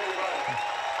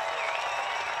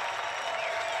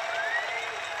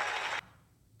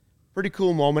 Pretty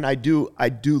cool moment. I do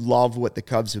love what the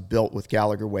Cubs have built with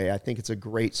Gallagher Way. I think it's a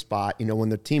great spot, you know, when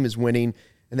the team is winning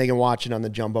and they can watch it on the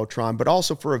Jumbotron, but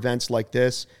also for events like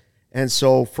this. And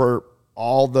so for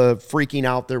all the freaking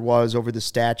out there was over the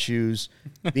statues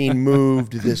being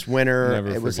moved this winter,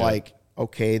 it was like,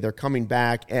 okay, they're coming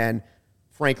back. And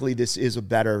frankly, this is a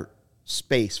better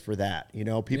space for that. You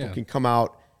know, people can come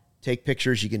out, take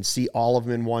pictures. You can see all of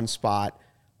them in one spot.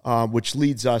 Which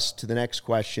leads us to the next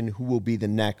question: who will be the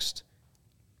next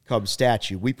Cubs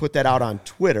statue? We put that out on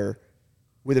Twitter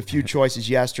with a few choices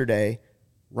yesterday.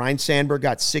 Ryan Sandberg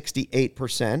got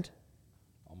 68%.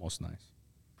 Almost nice.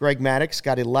 Greg Maddox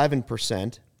got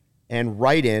 11%. And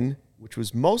write-in, which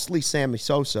was mostly Sammy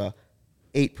Sosa,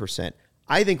 8%.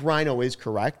 I think Rhino is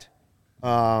correct.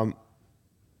 Write-in,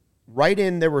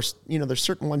 there's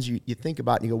certain ones you think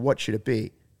about and you go, what should it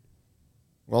be?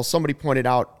 Well, somebody pointed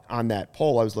out on that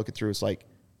poll I was looking through, it's like,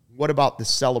 what about the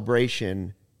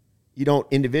celebration? You don't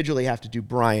individually have to do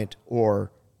Bryant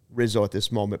or Rizzo at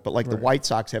this moment, but like the White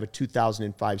Sox have a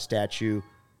 2005 statue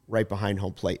right behind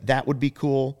home plate. That would be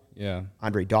cool. Yeah.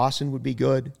 Andre Dawson would be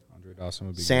good. Andre Dawson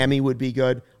would be Sammy would be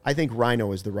good. I think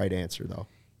Rhino is the right answer, though.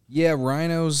 Yeah,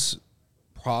 Rhino's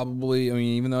probably, I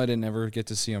mean, even though I didn't ever get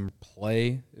to see him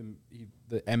play,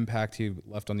 the impact he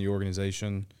left on the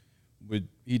organization,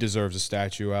 he deserves a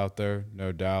statue out there,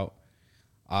 no doubt.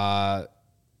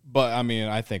 But, I mean,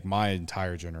 I think my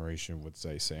entire generation would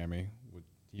say Sammy.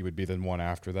 He would be the one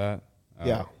after that.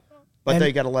 Yeah. But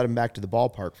they got to let him back to the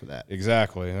ballpark for that.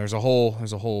 Exactly. There's a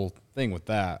whole thing with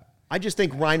that. I just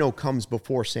think Rhino comes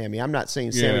before Sammy. I'm not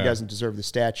saying Sammy doesn't deserve the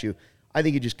statue. I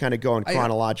think you just kind of go in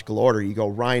chronological order. You go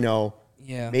Rhino,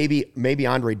 maybe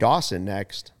Andre Dawson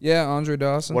next. Yeah, Andre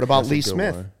Dawson. What about Lee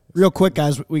Smith? Real quick,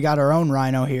 guys, we got our own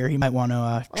Rhino here. He might want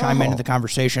to chime into the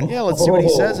conversation. Yeah, let's see what he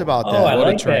says about that. I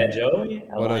like that, Joey.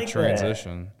 What a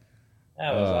transition.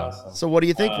 That was awesome. So what do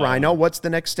you think, Rhino? What's the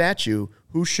next statue?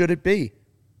 Who should it be?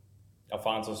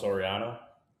 Alfonso Soriano.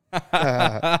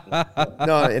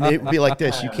 No, and it would be like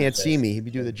this. You can't see me. He'd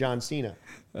be doing the John Cena.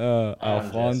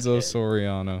 Alfonso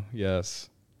Soriano, yes.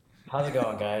 How's it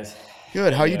going, guys?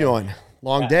 Good. How you doing?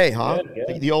 Long day, huh?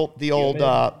 Good. The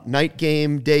old night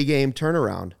game, day game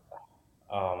turnaround.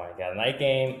 Oh my God! Night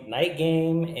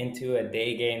game into a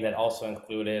day game that also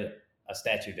included a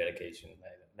statue dedication.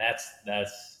 That's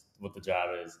what the job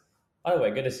is. By the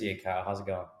way, good to see you, Kyle. How's it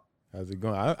going? How's it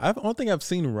going? I don't think I've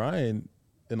seen Ryan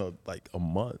in a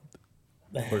month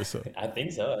or so. I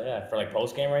think so. Yeah, for like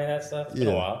post game or any of that stuff. It's been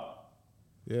a while.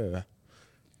 Yeah.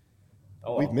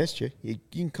 Oh, We've missed you. You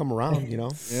can come around, you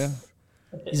know. Yeah.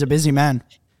 He's a busy man.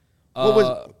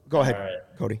 Go ahead, right.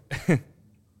 Cody.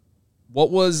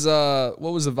 What was the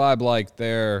vibe like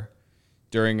there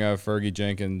during Fergie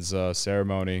Jenkins'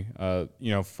 ceremony?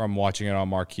 From watching it on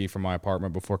marquee from my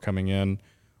apartment before coming in.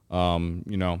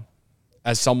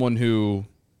 As someone who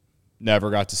never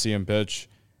got to see him pitch,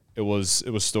 it was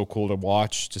still cool to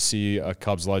watch, to see a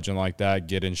Cubs legend like that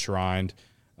get enshrined.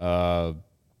 But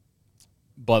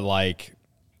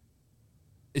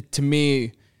to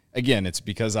me, again, it's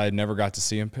because I never got to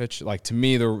see him pitch. Like, to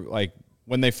me,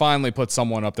 when they finally put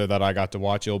someone up there that I got to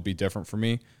watch, it'll be different for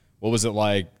me. What was it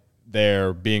like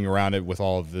there, being around it with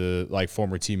all of the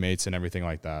former teammates and everything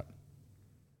like that?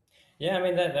 Yeah, I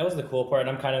mean, that was the cool part.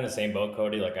 I'm kind of in the same boat,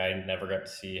 Cody. Like, I never got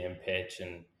to see him pitch,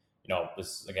 and I've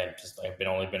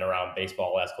only been around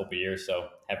baseball the last couple of years, so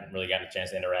haven't really gotten a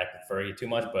chance to interact with Fergie too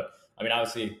much. But I mean,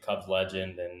 obviously, Cubs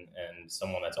legend and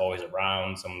someone that's always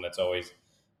around, someone that's always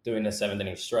doing the seventh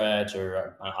inning stretch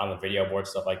or on the video board,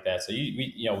 stuff like that. So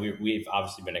we've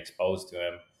obviously been exposed to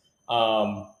him.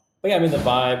 But yeah, I mean, the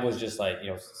vibe was just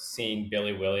seeing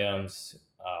Billy Williams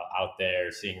out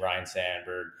there, seeing Ryan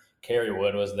Sandberg, Kerry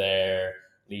Wood was there,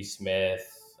 Lee Smith,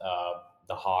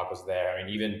 the Hawk was there. I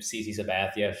mean, even CC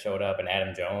Sabathia showed up, and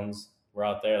Adam Jones were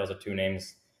out there. Those are two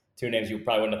names you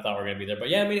probably wouldn't have thought were going to be there. But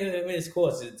yeah, I mean, it's cool.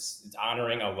 It's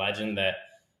honoring a legend that,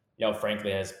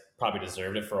 frankly, has probably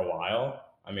deserved it for a while.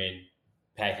 I mean,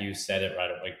 Pat Hughes said it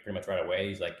pretty much right away.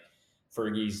 He's like,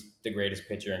 Fergie's the greatest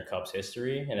pitcher in Cubs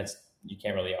history, and you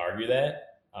can't really argue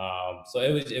that. So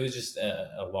it was just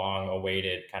a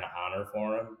long-awaited kind of honor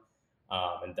for him.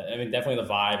 Definitely the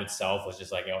vibe itself was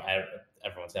just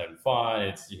everyone's having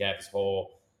fun. You have this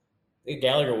whole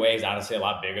Gallagher Way is honestly a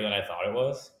lot bigger than I thought it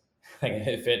was.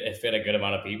 It fit a good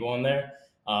amount of people in there.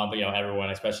 But everyone,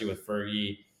 especially with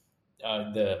Fergie,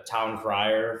 the town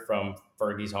crier from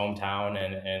Fergie's hometown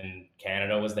and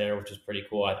Canada was there, which was pretty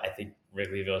cool. I think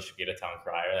Wrigleyville should get a town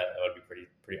crier. That would be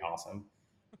pretty awesome.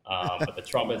 But the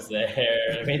trumpets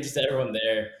there, I mean, just everyone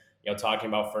there, talking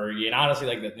about Fergie, and honestly,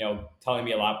 telling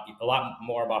me a lot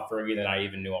more about Fergie than I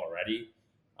even knew already.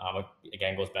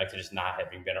 Again, goes back to just not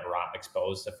having been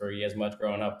exposed to Fergie as much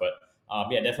growing up. But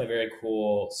definitely very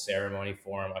cool ceremony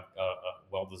for him, a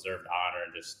well-deserved honor,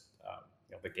 and just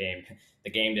the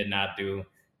game did not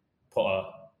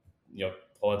pull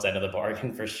its end of the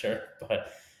bargain for sure.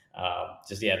 But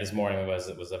this morning was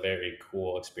a very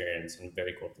cool experience and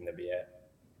very cool thing to be at.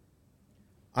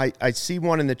 I see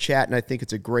one in the chat, and I think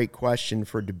it's a great question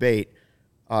for debate.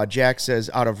 Jack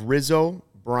says, out of Rizzo,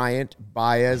 Bryant,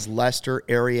 Baez, Lester,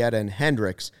 Arrieta, and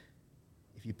Hendricks,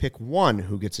 if you pick one,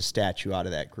 who gets a statue out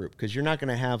of that group? Because you're not going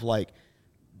to have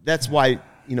that's why,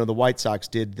 the White Sox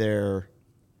did their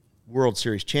World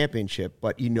Series championship,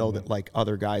 but that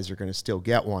other guys are going to still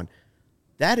get one.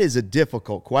 That is a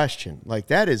difficult question.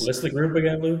 That is. List the group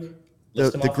again, Luke.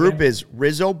 The group is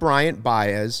Rizzo, Bryant,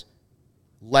 Baez,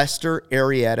 Lester,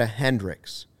 Arrieta,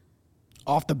 Hendricks.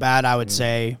 Off the bat, I would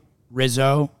say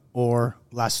Rizzo or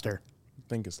Lester. I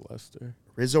think it's Lester.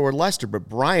 Rizzo or Lester, but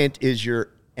Bryant is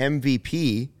your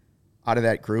MVP out of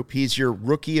that group. He's your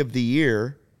rookie of the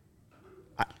year.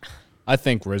 I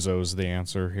think Rizzo's the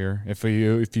answer here. If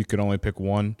you could only pick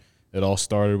one, it all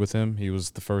started with him. He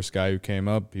was the first guy who came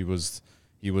up. He was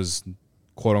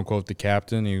quote unquote the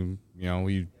captain.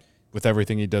 He with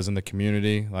everything he does in the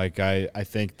community. Like I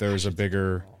think there's a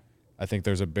bigger. I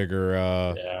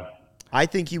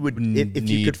think he would if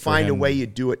you could find a way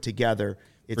you'd do it together.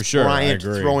 It's for sure, Bryant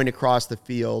throwing across the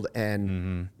field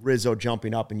and Rizzo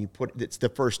jumping up, and it's the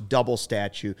first double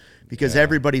statue because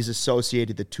everybody's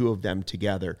associated the two of them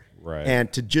together. Right.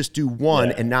 And to just do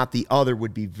one and not the other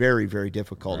would be very, very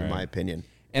difficult in my opinion.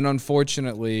 And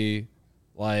unfortunately,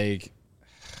 like,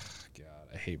 God,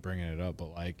 I hate bringing it up,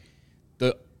 but like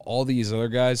all these other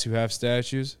guys who have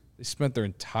statues, they spent their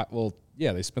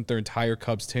entire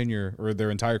Cubs tenure or their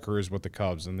entire careers with the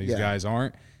Cubs, and these guys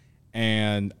aren't.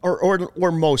 And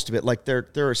or most of it, like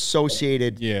they're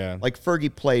associated. Yeah, like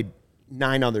Fergie played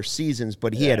 9 other seasons,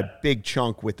 but he had a big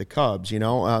chunk with the Cubs.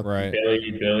 Right?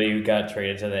 Billy who got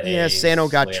traded to the A's. Yeah, Sano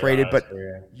got traded, but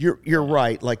you're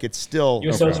right. Like it's still you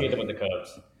associate them with the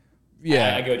Cubs.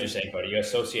 Yeah, I get what you're saying, Cody. You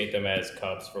associate them as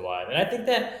Cubs for life, and I think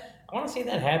that I want to say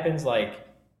that happens like.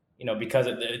 Because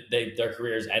their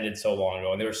careers ended so long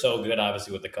ago, and they were so good,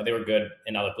 obviously, with the Cubs. They were good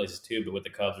in other places too, but with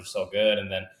the Cubs, were so good,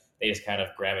 and then they just kind of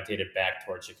gravitated back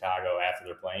towards Chicago after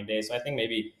their playing days. So I think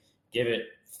maybe give it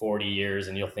 40 years,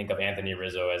 and you'll think of Anthony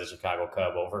Rizzo as a Chicago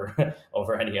Cub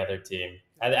over any other team.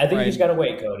 I think you just got to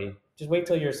wait, Cody. Just wait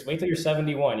till you're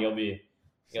 71. You'll be.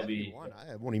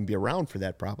 I won't even be around for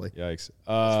that probably. Yikes.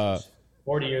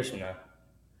 40 years from now.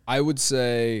 I would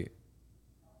say.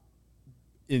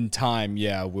 In time,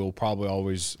 we'll probably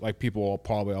always people will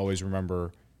probably always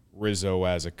remember Rizzo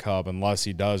as a Cub unless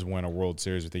he does win a World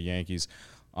Series with the Yankees.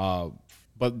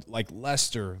 But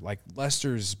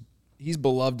Lester's he's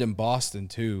beloved in Boston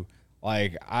too.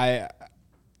 Like I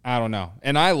don't know,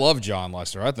 and I love John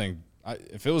Lester. I think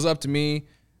if it was up to me,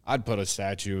 I'd put a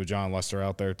statue of John Lester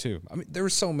out there too. I mean, there were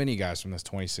so many guys from this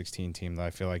 2016 team that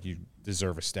I feel like you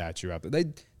deserve a statue out there.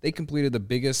 They completed the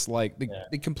biggest,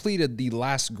 they completed the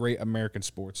last great American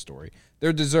sports story.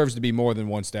 There deserves to be more than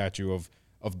one statue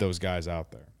of those guys out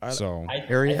there. I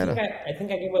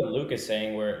think I get what Luke is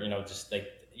saying, where just like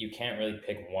you can't really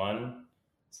pick one,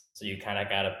 so you kind of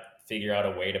got to figure out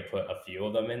a way to put a few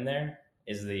of them in there.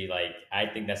 I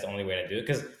think that's the only way to do it.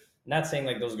 Because not saying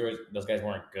like those guys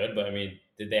weren't good, but I mean,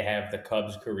 did they have the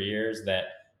Cubs careers that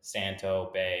Santo,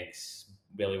 Banks,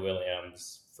 Billy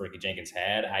Williams, Fergie Jenkins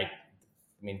had? I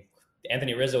mean,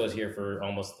 Anthony Rizzo was here for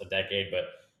almost a decade, but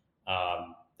I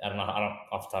don't know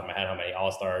off the top of my head how many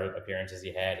All-Star appearances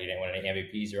he had. He didn't win any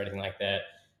MVPs or anything like that.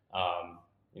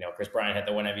 Chris Bryant had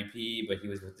the one MVP, but he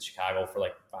was with Chicago for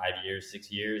like 5 years,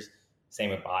 6 years. Same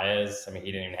with Baez. I mean,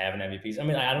 he didn't even have an MVP. I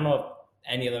mean, I don't know if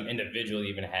any of them individually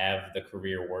even have the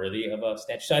career worthy of a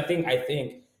statue. So I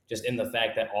think just in the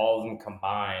fact that all of them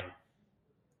combined,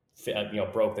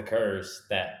 broke the curse,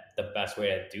 that the best way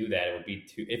to do that would be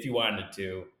if you wanted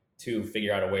to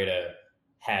figure out a way to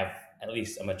have at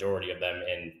least a majority of them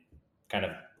in kind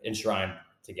of enshrined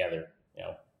together,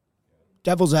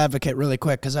 Devil's advocate really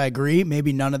quick, because I agree.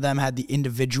 Maybe none of them had the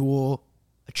individual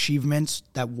achievements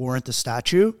that warrant the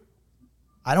statue.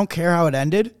 I don't care how it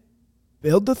ended.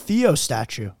 Build the Theo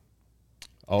statue.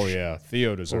 Oh, yeah.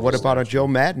 Theo deserves What about a Joe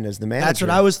Madden as the manager? That's what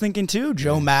I was thinking, too.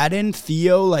 Joe Madden,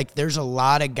 Theo, there's a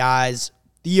lot of guys.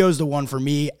 Theo's the one for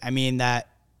me. I mean, that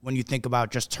when you think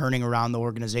about just turning around the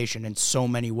organization in so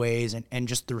many ways and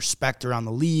just the respect around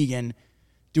the league and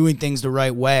doing things the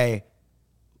right way.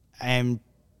 And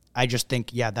I just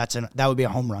think, that would be a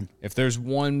home run. If there's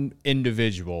one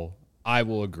individual, I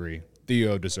will agree.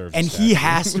 Theo deserves and he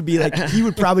has to be he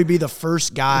would probably be the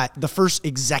first guy, the first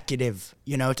executive,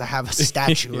 to have a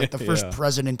statue, the first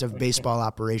president of baseball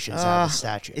operations have a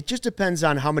statue. It just depends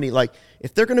on how many,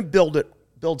 if they're going to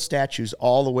build statues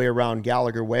all the way around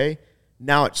Gallagher Way,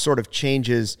 now it sort of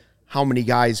changes how many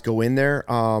guys go in there.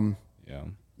 I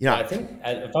think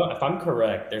if I'm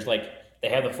correct, there's they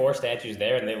have the 4 statues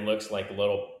there, and they looks like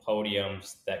little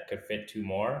podiums that could fit 2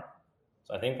 more.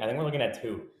 So I think we're looking at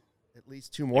 2. At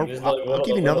least 2 more. I'll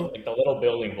give you another. Like the little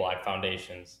building block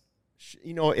foundations.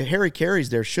 If Harry Carey's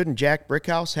there, shouldn't Jack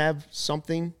Brickhouse have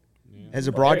something as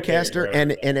a broadcaster?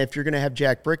 And if you're going to have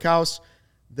Jack Brickhouse,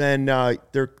 then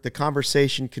the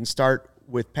conversation can start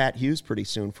with Pat Hughes pretty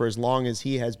soon, for as long as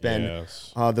he has been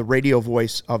the radio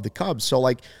voice of the Cubs.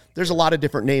 So, there's a lot of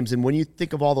different names. And when you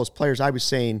think of all those players, I was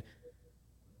saying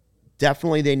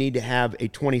definitely they need to have a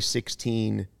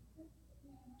 2016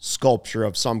 sculpture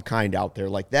of some kind out there.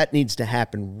 That needs to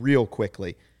happen real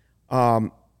quickly.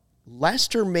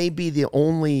 Lester may be the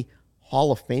only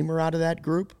Hall of Famer out of that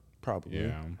group. Probably.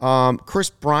 Yeah. Chris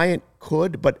Bryant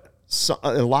could, but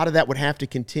a lot of that would have to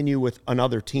continue with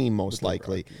another team, most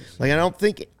likely. Like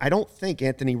I don't think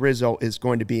Anthony Rizzo is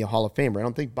going to be a Hall of Famer. I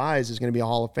don't think Baez is going to be a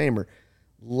Hall of Famer.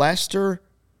 Lester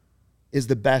is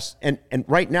the best, and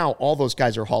right now all those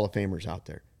guys are Hall of Famers out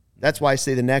there. That's why I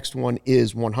say the next one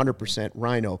is 100%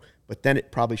 Rhino, but then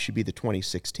it probably should be the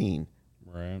 2016.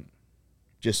 Right.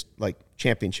 Just like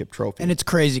championship trophy. And it's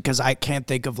crazy because I can't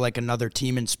think of like another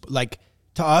team like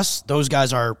to us, those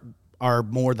guys are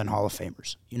more than Hall of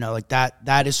Famers. You know, like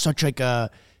that is such like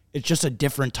it's just a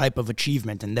different type of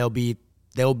achievement, and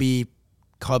they'll be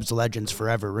Cubs legends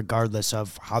forever, regardless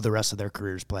of how the rest of their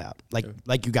careers play out.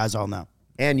 Like you guys all know.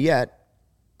 And yet,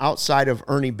 outside of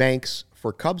Ernie Banks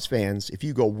for Cubs fans, if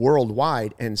you go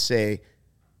worldwide and say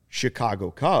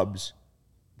Chicago Cubs,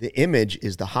 the image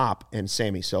is the Hop and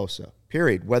Sammy Sosa.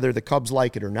 Period. Whether the Cubs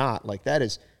like it or not, like that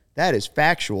is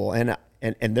factual.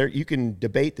 And there you can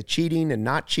debate the cheating and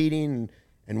not cheating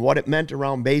and what it meant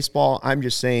around baseball. I'm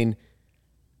just saying,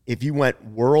 if you went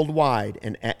worldwide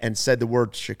and said the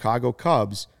word Chicago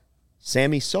Cubs,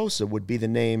 Sammy Sosa would be the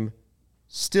name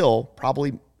still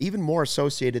probably even more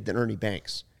associated than Ernie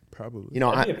Banks. Probably. You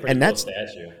know, That'd be a pretty cool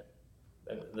statue.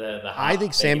 The Hop, I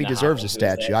think Sammy deserves a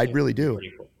statue. I really do.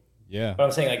 Cool. Yeah. But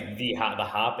I'm saying like the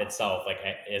Hop itself, like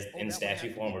is in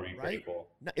statue form, would be pretty cool.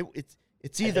 No,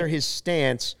 it's either his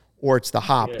stance or it's the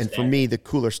Hop, and for me, the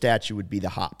cooler statue would be the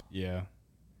Hop. Yeah.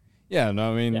 Yeah,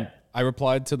 no, I mean, I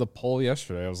replied to the poll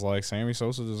yesterday. I was like, Sammy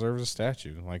Sosa deserves a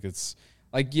statue. Like, it's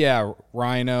like, yeah,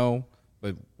 Rhino,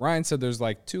 but Ryan said there's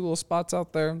like 2 little spots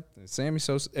out there. Sammy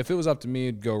Sosa, if it was up to me,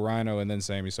 it'd go Rhino and then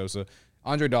Sammy Sosa.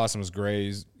 Andre Dawson was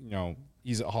great.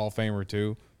 He's a Hall of Famer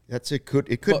too. It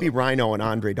could be Rhino and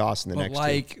Andre Dawson the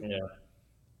next two.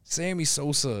 Sammy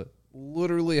Sosa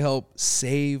literally helped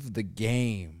save the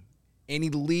game, and he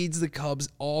leads the Cubs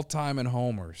all time in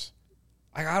homers.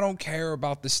 Like, I don't care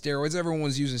about the steroids.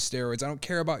 Everyone's using steroids. I don't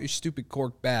care about your stupid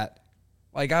cork bat.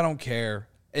 Like, I don't care,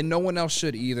 and no one else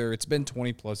should either. It's been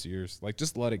 20 plus years. Like,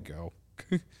 just let it go.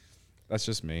 That's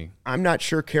just me. I'm not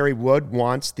sure Kerry Wood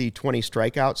wants the 20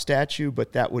 strikeout statue,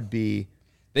 but that would be.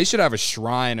 They should have a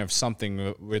shrine of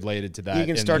something related to that. You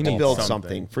can start to build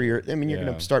something for your. I mean, you're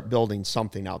going to start building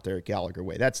something out there at Gallagher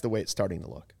Way. That's the way it's starting to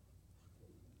look.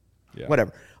 Yeah.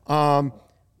 Whatever.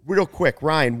 Real quick,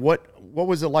 Ryan, what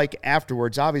was it like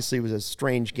afterwards? Obviously, it was a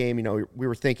strange game. You know, we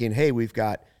were thinking, hey, we've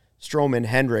got Stroman,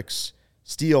 Hendricks,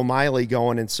 Steele, Miley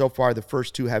going, and so far the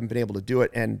first 2 haven't been able to do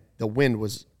it, and the wind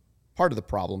was part of the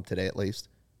problem today, at least.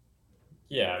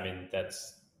 Yeah, I mean,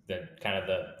 that's the kind of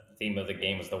the theme of the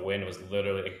game was the wind was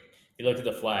literally, if you looked at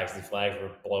the flags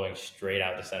were blowing straight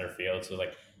out to center field. So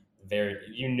like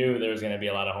you knew there was going to be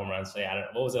a lot of home runs. Say,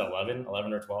 what was it,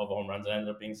 11 or 12 home runs? It ended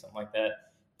up being something like that.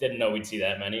 Didn't know we'd see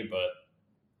that many, but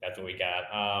that's what we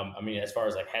got. I mean, as far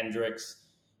as like Hendricks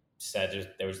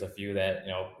said, there was a few that,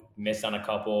 missed on a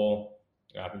couple,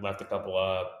 left a couple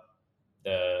up.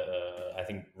 I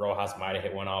think Rojas might have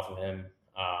hit one off of him.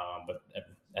 But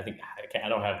I think I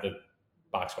don't have the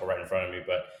box score right in front of me,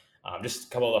 but just a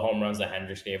couple of the home runs that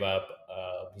Hendricks gave up.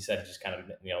 He said just kind of,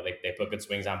 they put good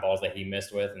swings on balls that he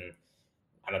missed with. And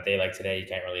on a day like today, you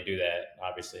can't really do that,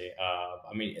 obviously.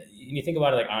 I mean, you think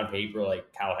about it, like on paper,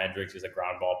 like Kyle Hendricks is a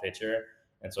ground ball pitcher.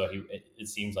 And so it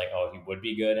seems like, he would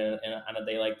be good on a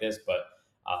day like this. But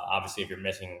obviously, if you're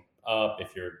missing up,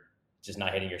 if you're just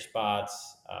not hitting your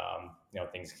spots,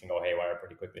 things can go haywire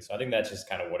pretty quickly. So I think that's just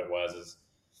kind of what it was. Is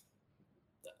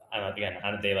again,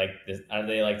 on a day like this, on a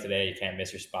day like today, you can't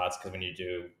miss your spots, because when you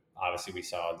do, obviously we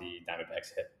saw the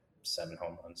Diamondbacks hit 7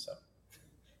 home runs. So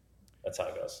that's how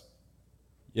it goes.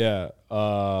 Yeah.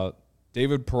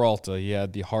 David Peralta, he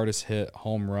had the hardest hit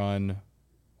home run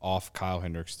off Kyle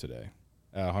Hendricks today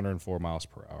at 104 miles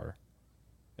per hour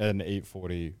at an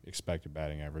 840 expected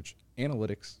batting average.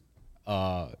 Analytics.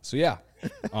 So yeah.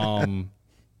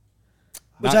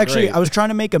 was actually great. I was trying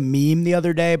to make a meme the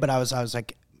other day, but I was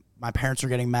like, my parents were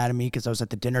getting mad at me because I was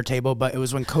at the dinner table. But it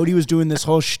was when Cody was doing this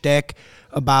whole shtick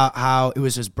about how it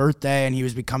was his birthday and he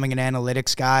was becoming an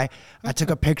analytics guy. I took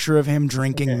a picture of him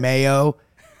drinking mayo,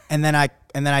 and then I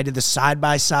did the side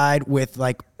by side with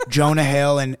like Jonah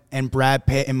Hill and Brad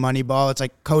Pitt in Moneyball. It's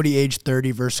like Cody age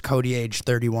 30 versus Cody age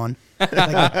 31. Like,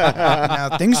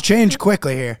 now things change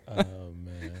quickly here.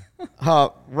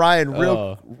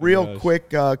 Ryan, real quick,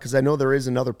 because I know there is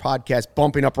another podcast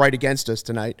bumping up right against us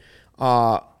tonight.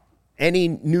 Any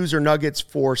news or nuggets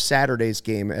for Saturday's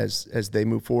game as they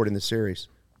move forward in the series?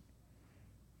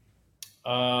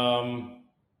 As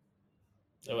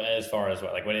far as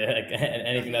what,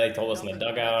 anything that they told us in the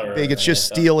dugout? Or it's just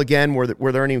Steele again.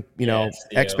 Were there any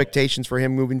expectations for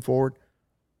him moving forward?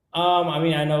 I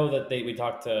mean, I know that we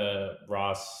talked to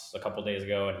Ross a couple days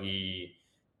ago, and he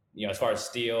as far as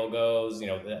Steele goes,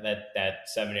 that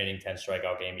 7-inning, 10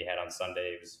 strikeout game he had on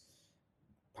Sunday was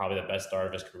probably the best start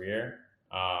of his career.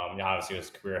 Obviously, it was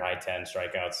career high 10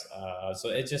 strikeouts. So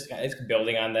it's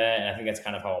building on that, and I think that's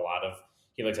kind of how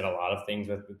he looks at a lot of things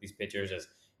with these pitchers. Is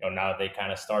now that they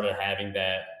kind of started having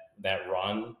that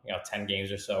run, 10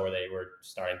 games or so where they were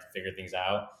starting to figure things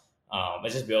out.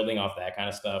 It's just building off that kind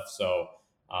of stuff. So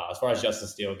as far as Justin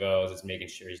Steele goes, it's making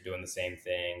sure he's doing the same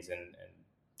things and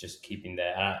just keeping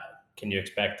that. Can you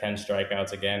expect 10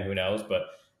 strikeouts again? Who knows? But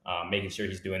making sure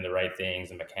he's doing the right things,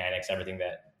 the mechanics, everything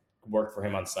that worked for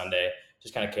him on Sunday,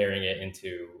 just kind of carrying it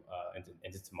into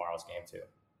tomorrow's game too.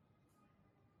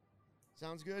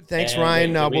 Sounds good. Thanks,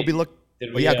 Ryan. We'll be looking.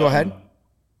 Go ahead.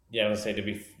 Yeah, let's say,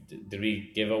 did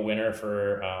we give a winner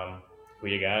for who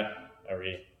you got? Are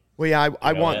we? Well, yeah,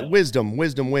 I want Wisdom.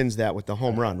 Wisdom wins that with the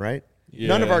home run, right? Yeah,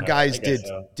 none of our guys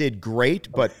did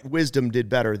great, but Wisdom did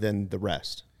better than the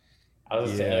rest. I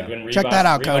was saying, when check that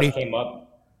out, Cody. Came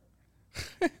up.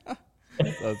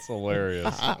 That's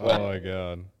hilarious. Oh my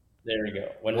god. There we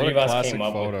go. When what Rivas a classic came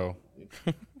up photo.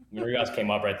 When Rivas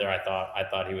came up right there, I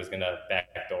thought he was gonna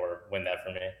backdoor win that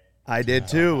for me. I did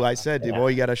too. I said, boy,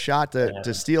 you got a shot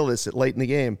to steal this late in the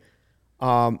game.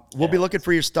 We'll be looking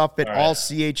for your stuff at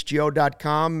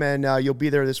allchgo.com, and you'll be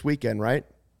there this weekend, right?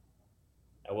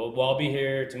 I'll be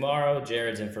here tomorrow.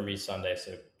 Jared's in for me Sunday,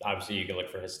 so obviously you can look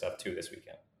for his stuff too this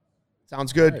weekend.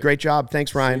 Sounds good. Right. Great job.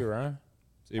 Thanks, Ryan. See you, Ryan.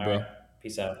 See you, bro. Right.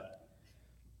 Peace out.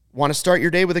 Want to start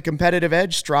your day with a competitive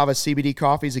edge? Strava CBD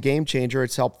coffee is a game changer.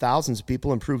 It's helped thousands of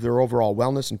people improve their overall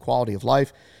wellness and quality of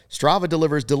life. Strava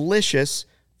delivers delicious,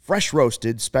 fresh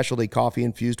roasted specialty coffee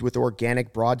infused with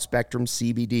organic broad-spectrum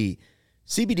CBD.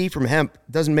 CBD from hemp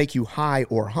doesn't make you high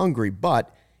or hungry,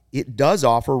 but it does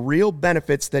offer real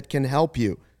benefits that can help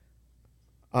you.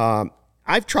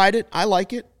 I've tried it. I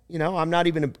like it. I'm not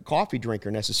even a coffee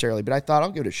drinker necessarily, but I thought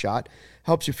I'll give it a shot.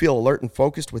 Helps you feel alert and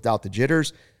focused without the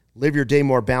jitters. Live your day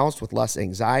more balanced with less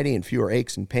anxiety and fewer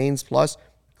aches and pains. Plus,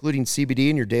 including CBD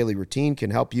in your daily routine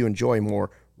can help you enjoy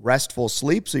more restful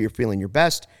sleep so you're feeling your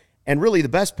best. And really, the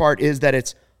best part is that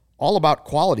it's all about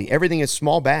quality. Everything is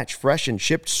small batch, fresh, and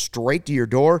shipped straight to your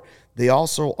door. They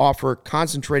also offer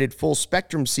concentrated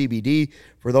full-spectrum CBD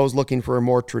for those looking for a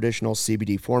more traditional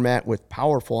CBD format with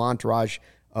powerful entourage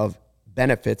of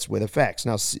benefits with effects.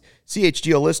 Now,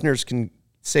 CHGO listeners can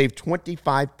save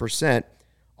 25%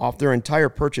 off their entire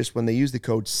purchase when they use the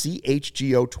code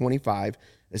CHGO25.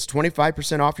 That's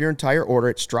 25% off your entire order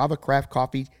at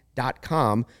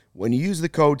StravaCraftCoffee.com when you use the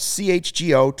code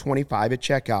CHGO25 at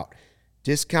checkout.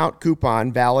 Discount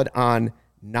coupon valid on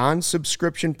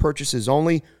non-subscription purchases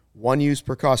only, one use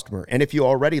per customer. And if you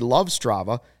already love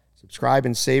Strava, subscribe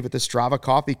and save at the Strava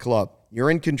Coffee Club.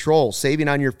 You're in control, saving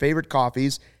on your favorite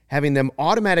coffees, having them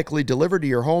automatically delivered to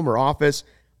your home or office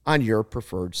on your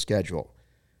preferred schedule.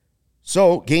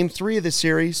 So, Game 3 of the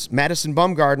series, Madison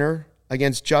Bumgarner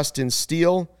against Justin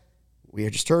Steele. We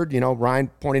just heard,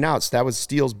 Ryan pointing out, so that was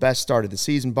Steele's best start of the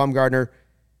season. Bumgarner,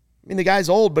 the guy's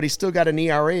old, but he's still got an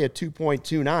ERA at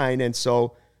 2.29, and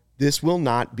so this will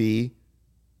not be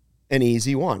an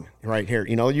easy one right here.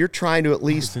 You're trying to at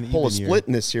least pull a split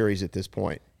in this series at this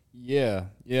point. Yeah.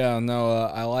 No,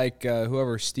 I like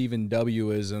whoever Stephen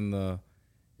W. is in the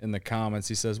comments.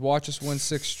 He says, watch us win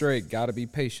 6 straight. Got to be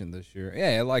patient this year.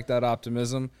 Yeah, I like that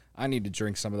optimism. I need to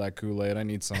drink some of that Kool-Aid. I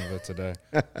need some of it today.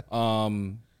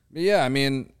 Yeah,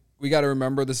 we got to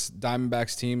remember this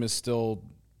Diamondbacks team is still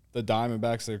the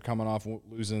Diamondbacks. They're coming off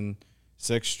losing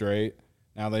 6 straight.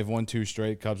 Now they've won 2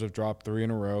 straight. Cubs have dropped 3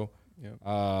 in a row. Yep.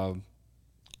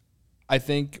 I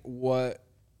think what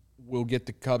will get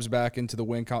the Cubs back into the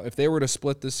win column, if they were to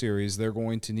split the series, they're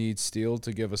going to need Steele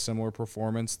to give a similar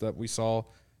performance that we saw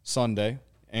Sunday,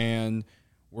 and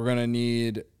we're going to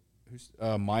need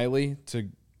Miley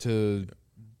to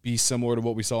be similar to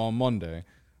what we saw on Monday,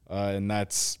 and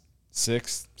that's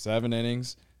 6, 7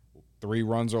 innings, 3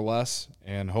 runs or less,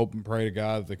 and hope and pray to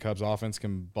God the Cubs offense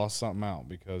can bust something out,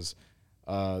 because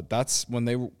that's when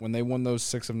they won those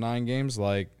 6 of 9 games.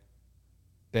 Like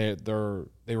they were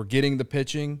getting the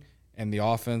pitching and the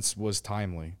offense was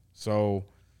timely. So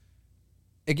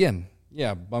again,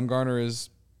 yeah, Bumgarner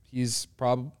he's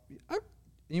probably.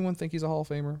 Anyone think he's a Hall of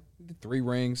Famer? 3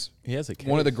 rings. He has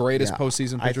one of the greatest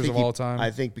postseason pitchers of all time.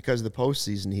 I think because of the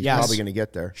postseason, he's probably going to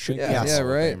get there. Yeah,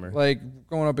 right. Like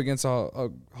going up against a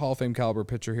Hall of Fame caliber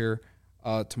pitcher here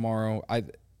tomorrow.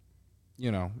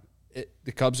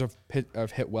 The Cubs have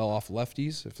hit well off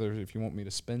lefties. If you want me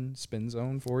to spin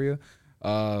zone for you.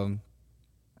 So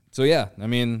yeah,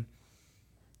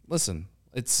 listen,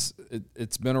 it's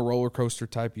been a roller coaster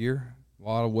type year. A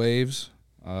lot of waves.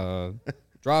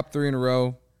 Dropped 3 in a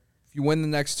row. If you win the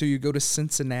next 2, you go to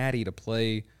Cincinnati to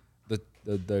play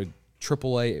the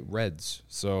AAA Reds.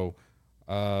 So,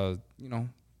 you know,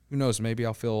 who knows? Maybe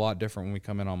I'll feel a lot different when we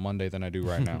come in on Monday than I do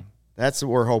right now. That's what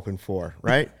we're hoping for,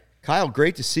 right? Kyle,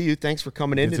 great to see you. Thanks for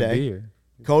coming in Good today. to be here.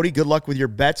 Cody, good luck with your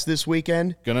bets this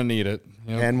weekend. Gonna need it.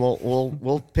 Yep. And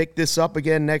we'll pick this up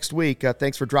again next week.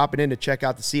 Thanks for dropping in to check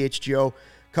out the CHGO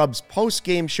Cubs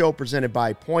post-game show presented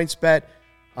by PointsBet.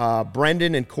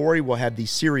 Brendan and Corey will have the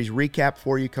series recap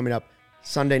for you coming up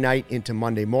Sunday night into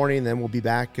Monday morning. And then we'll be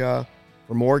back for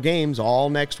more games all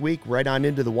next week, right on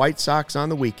into the White Sox on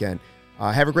the weekend.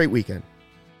 Have a great weekend.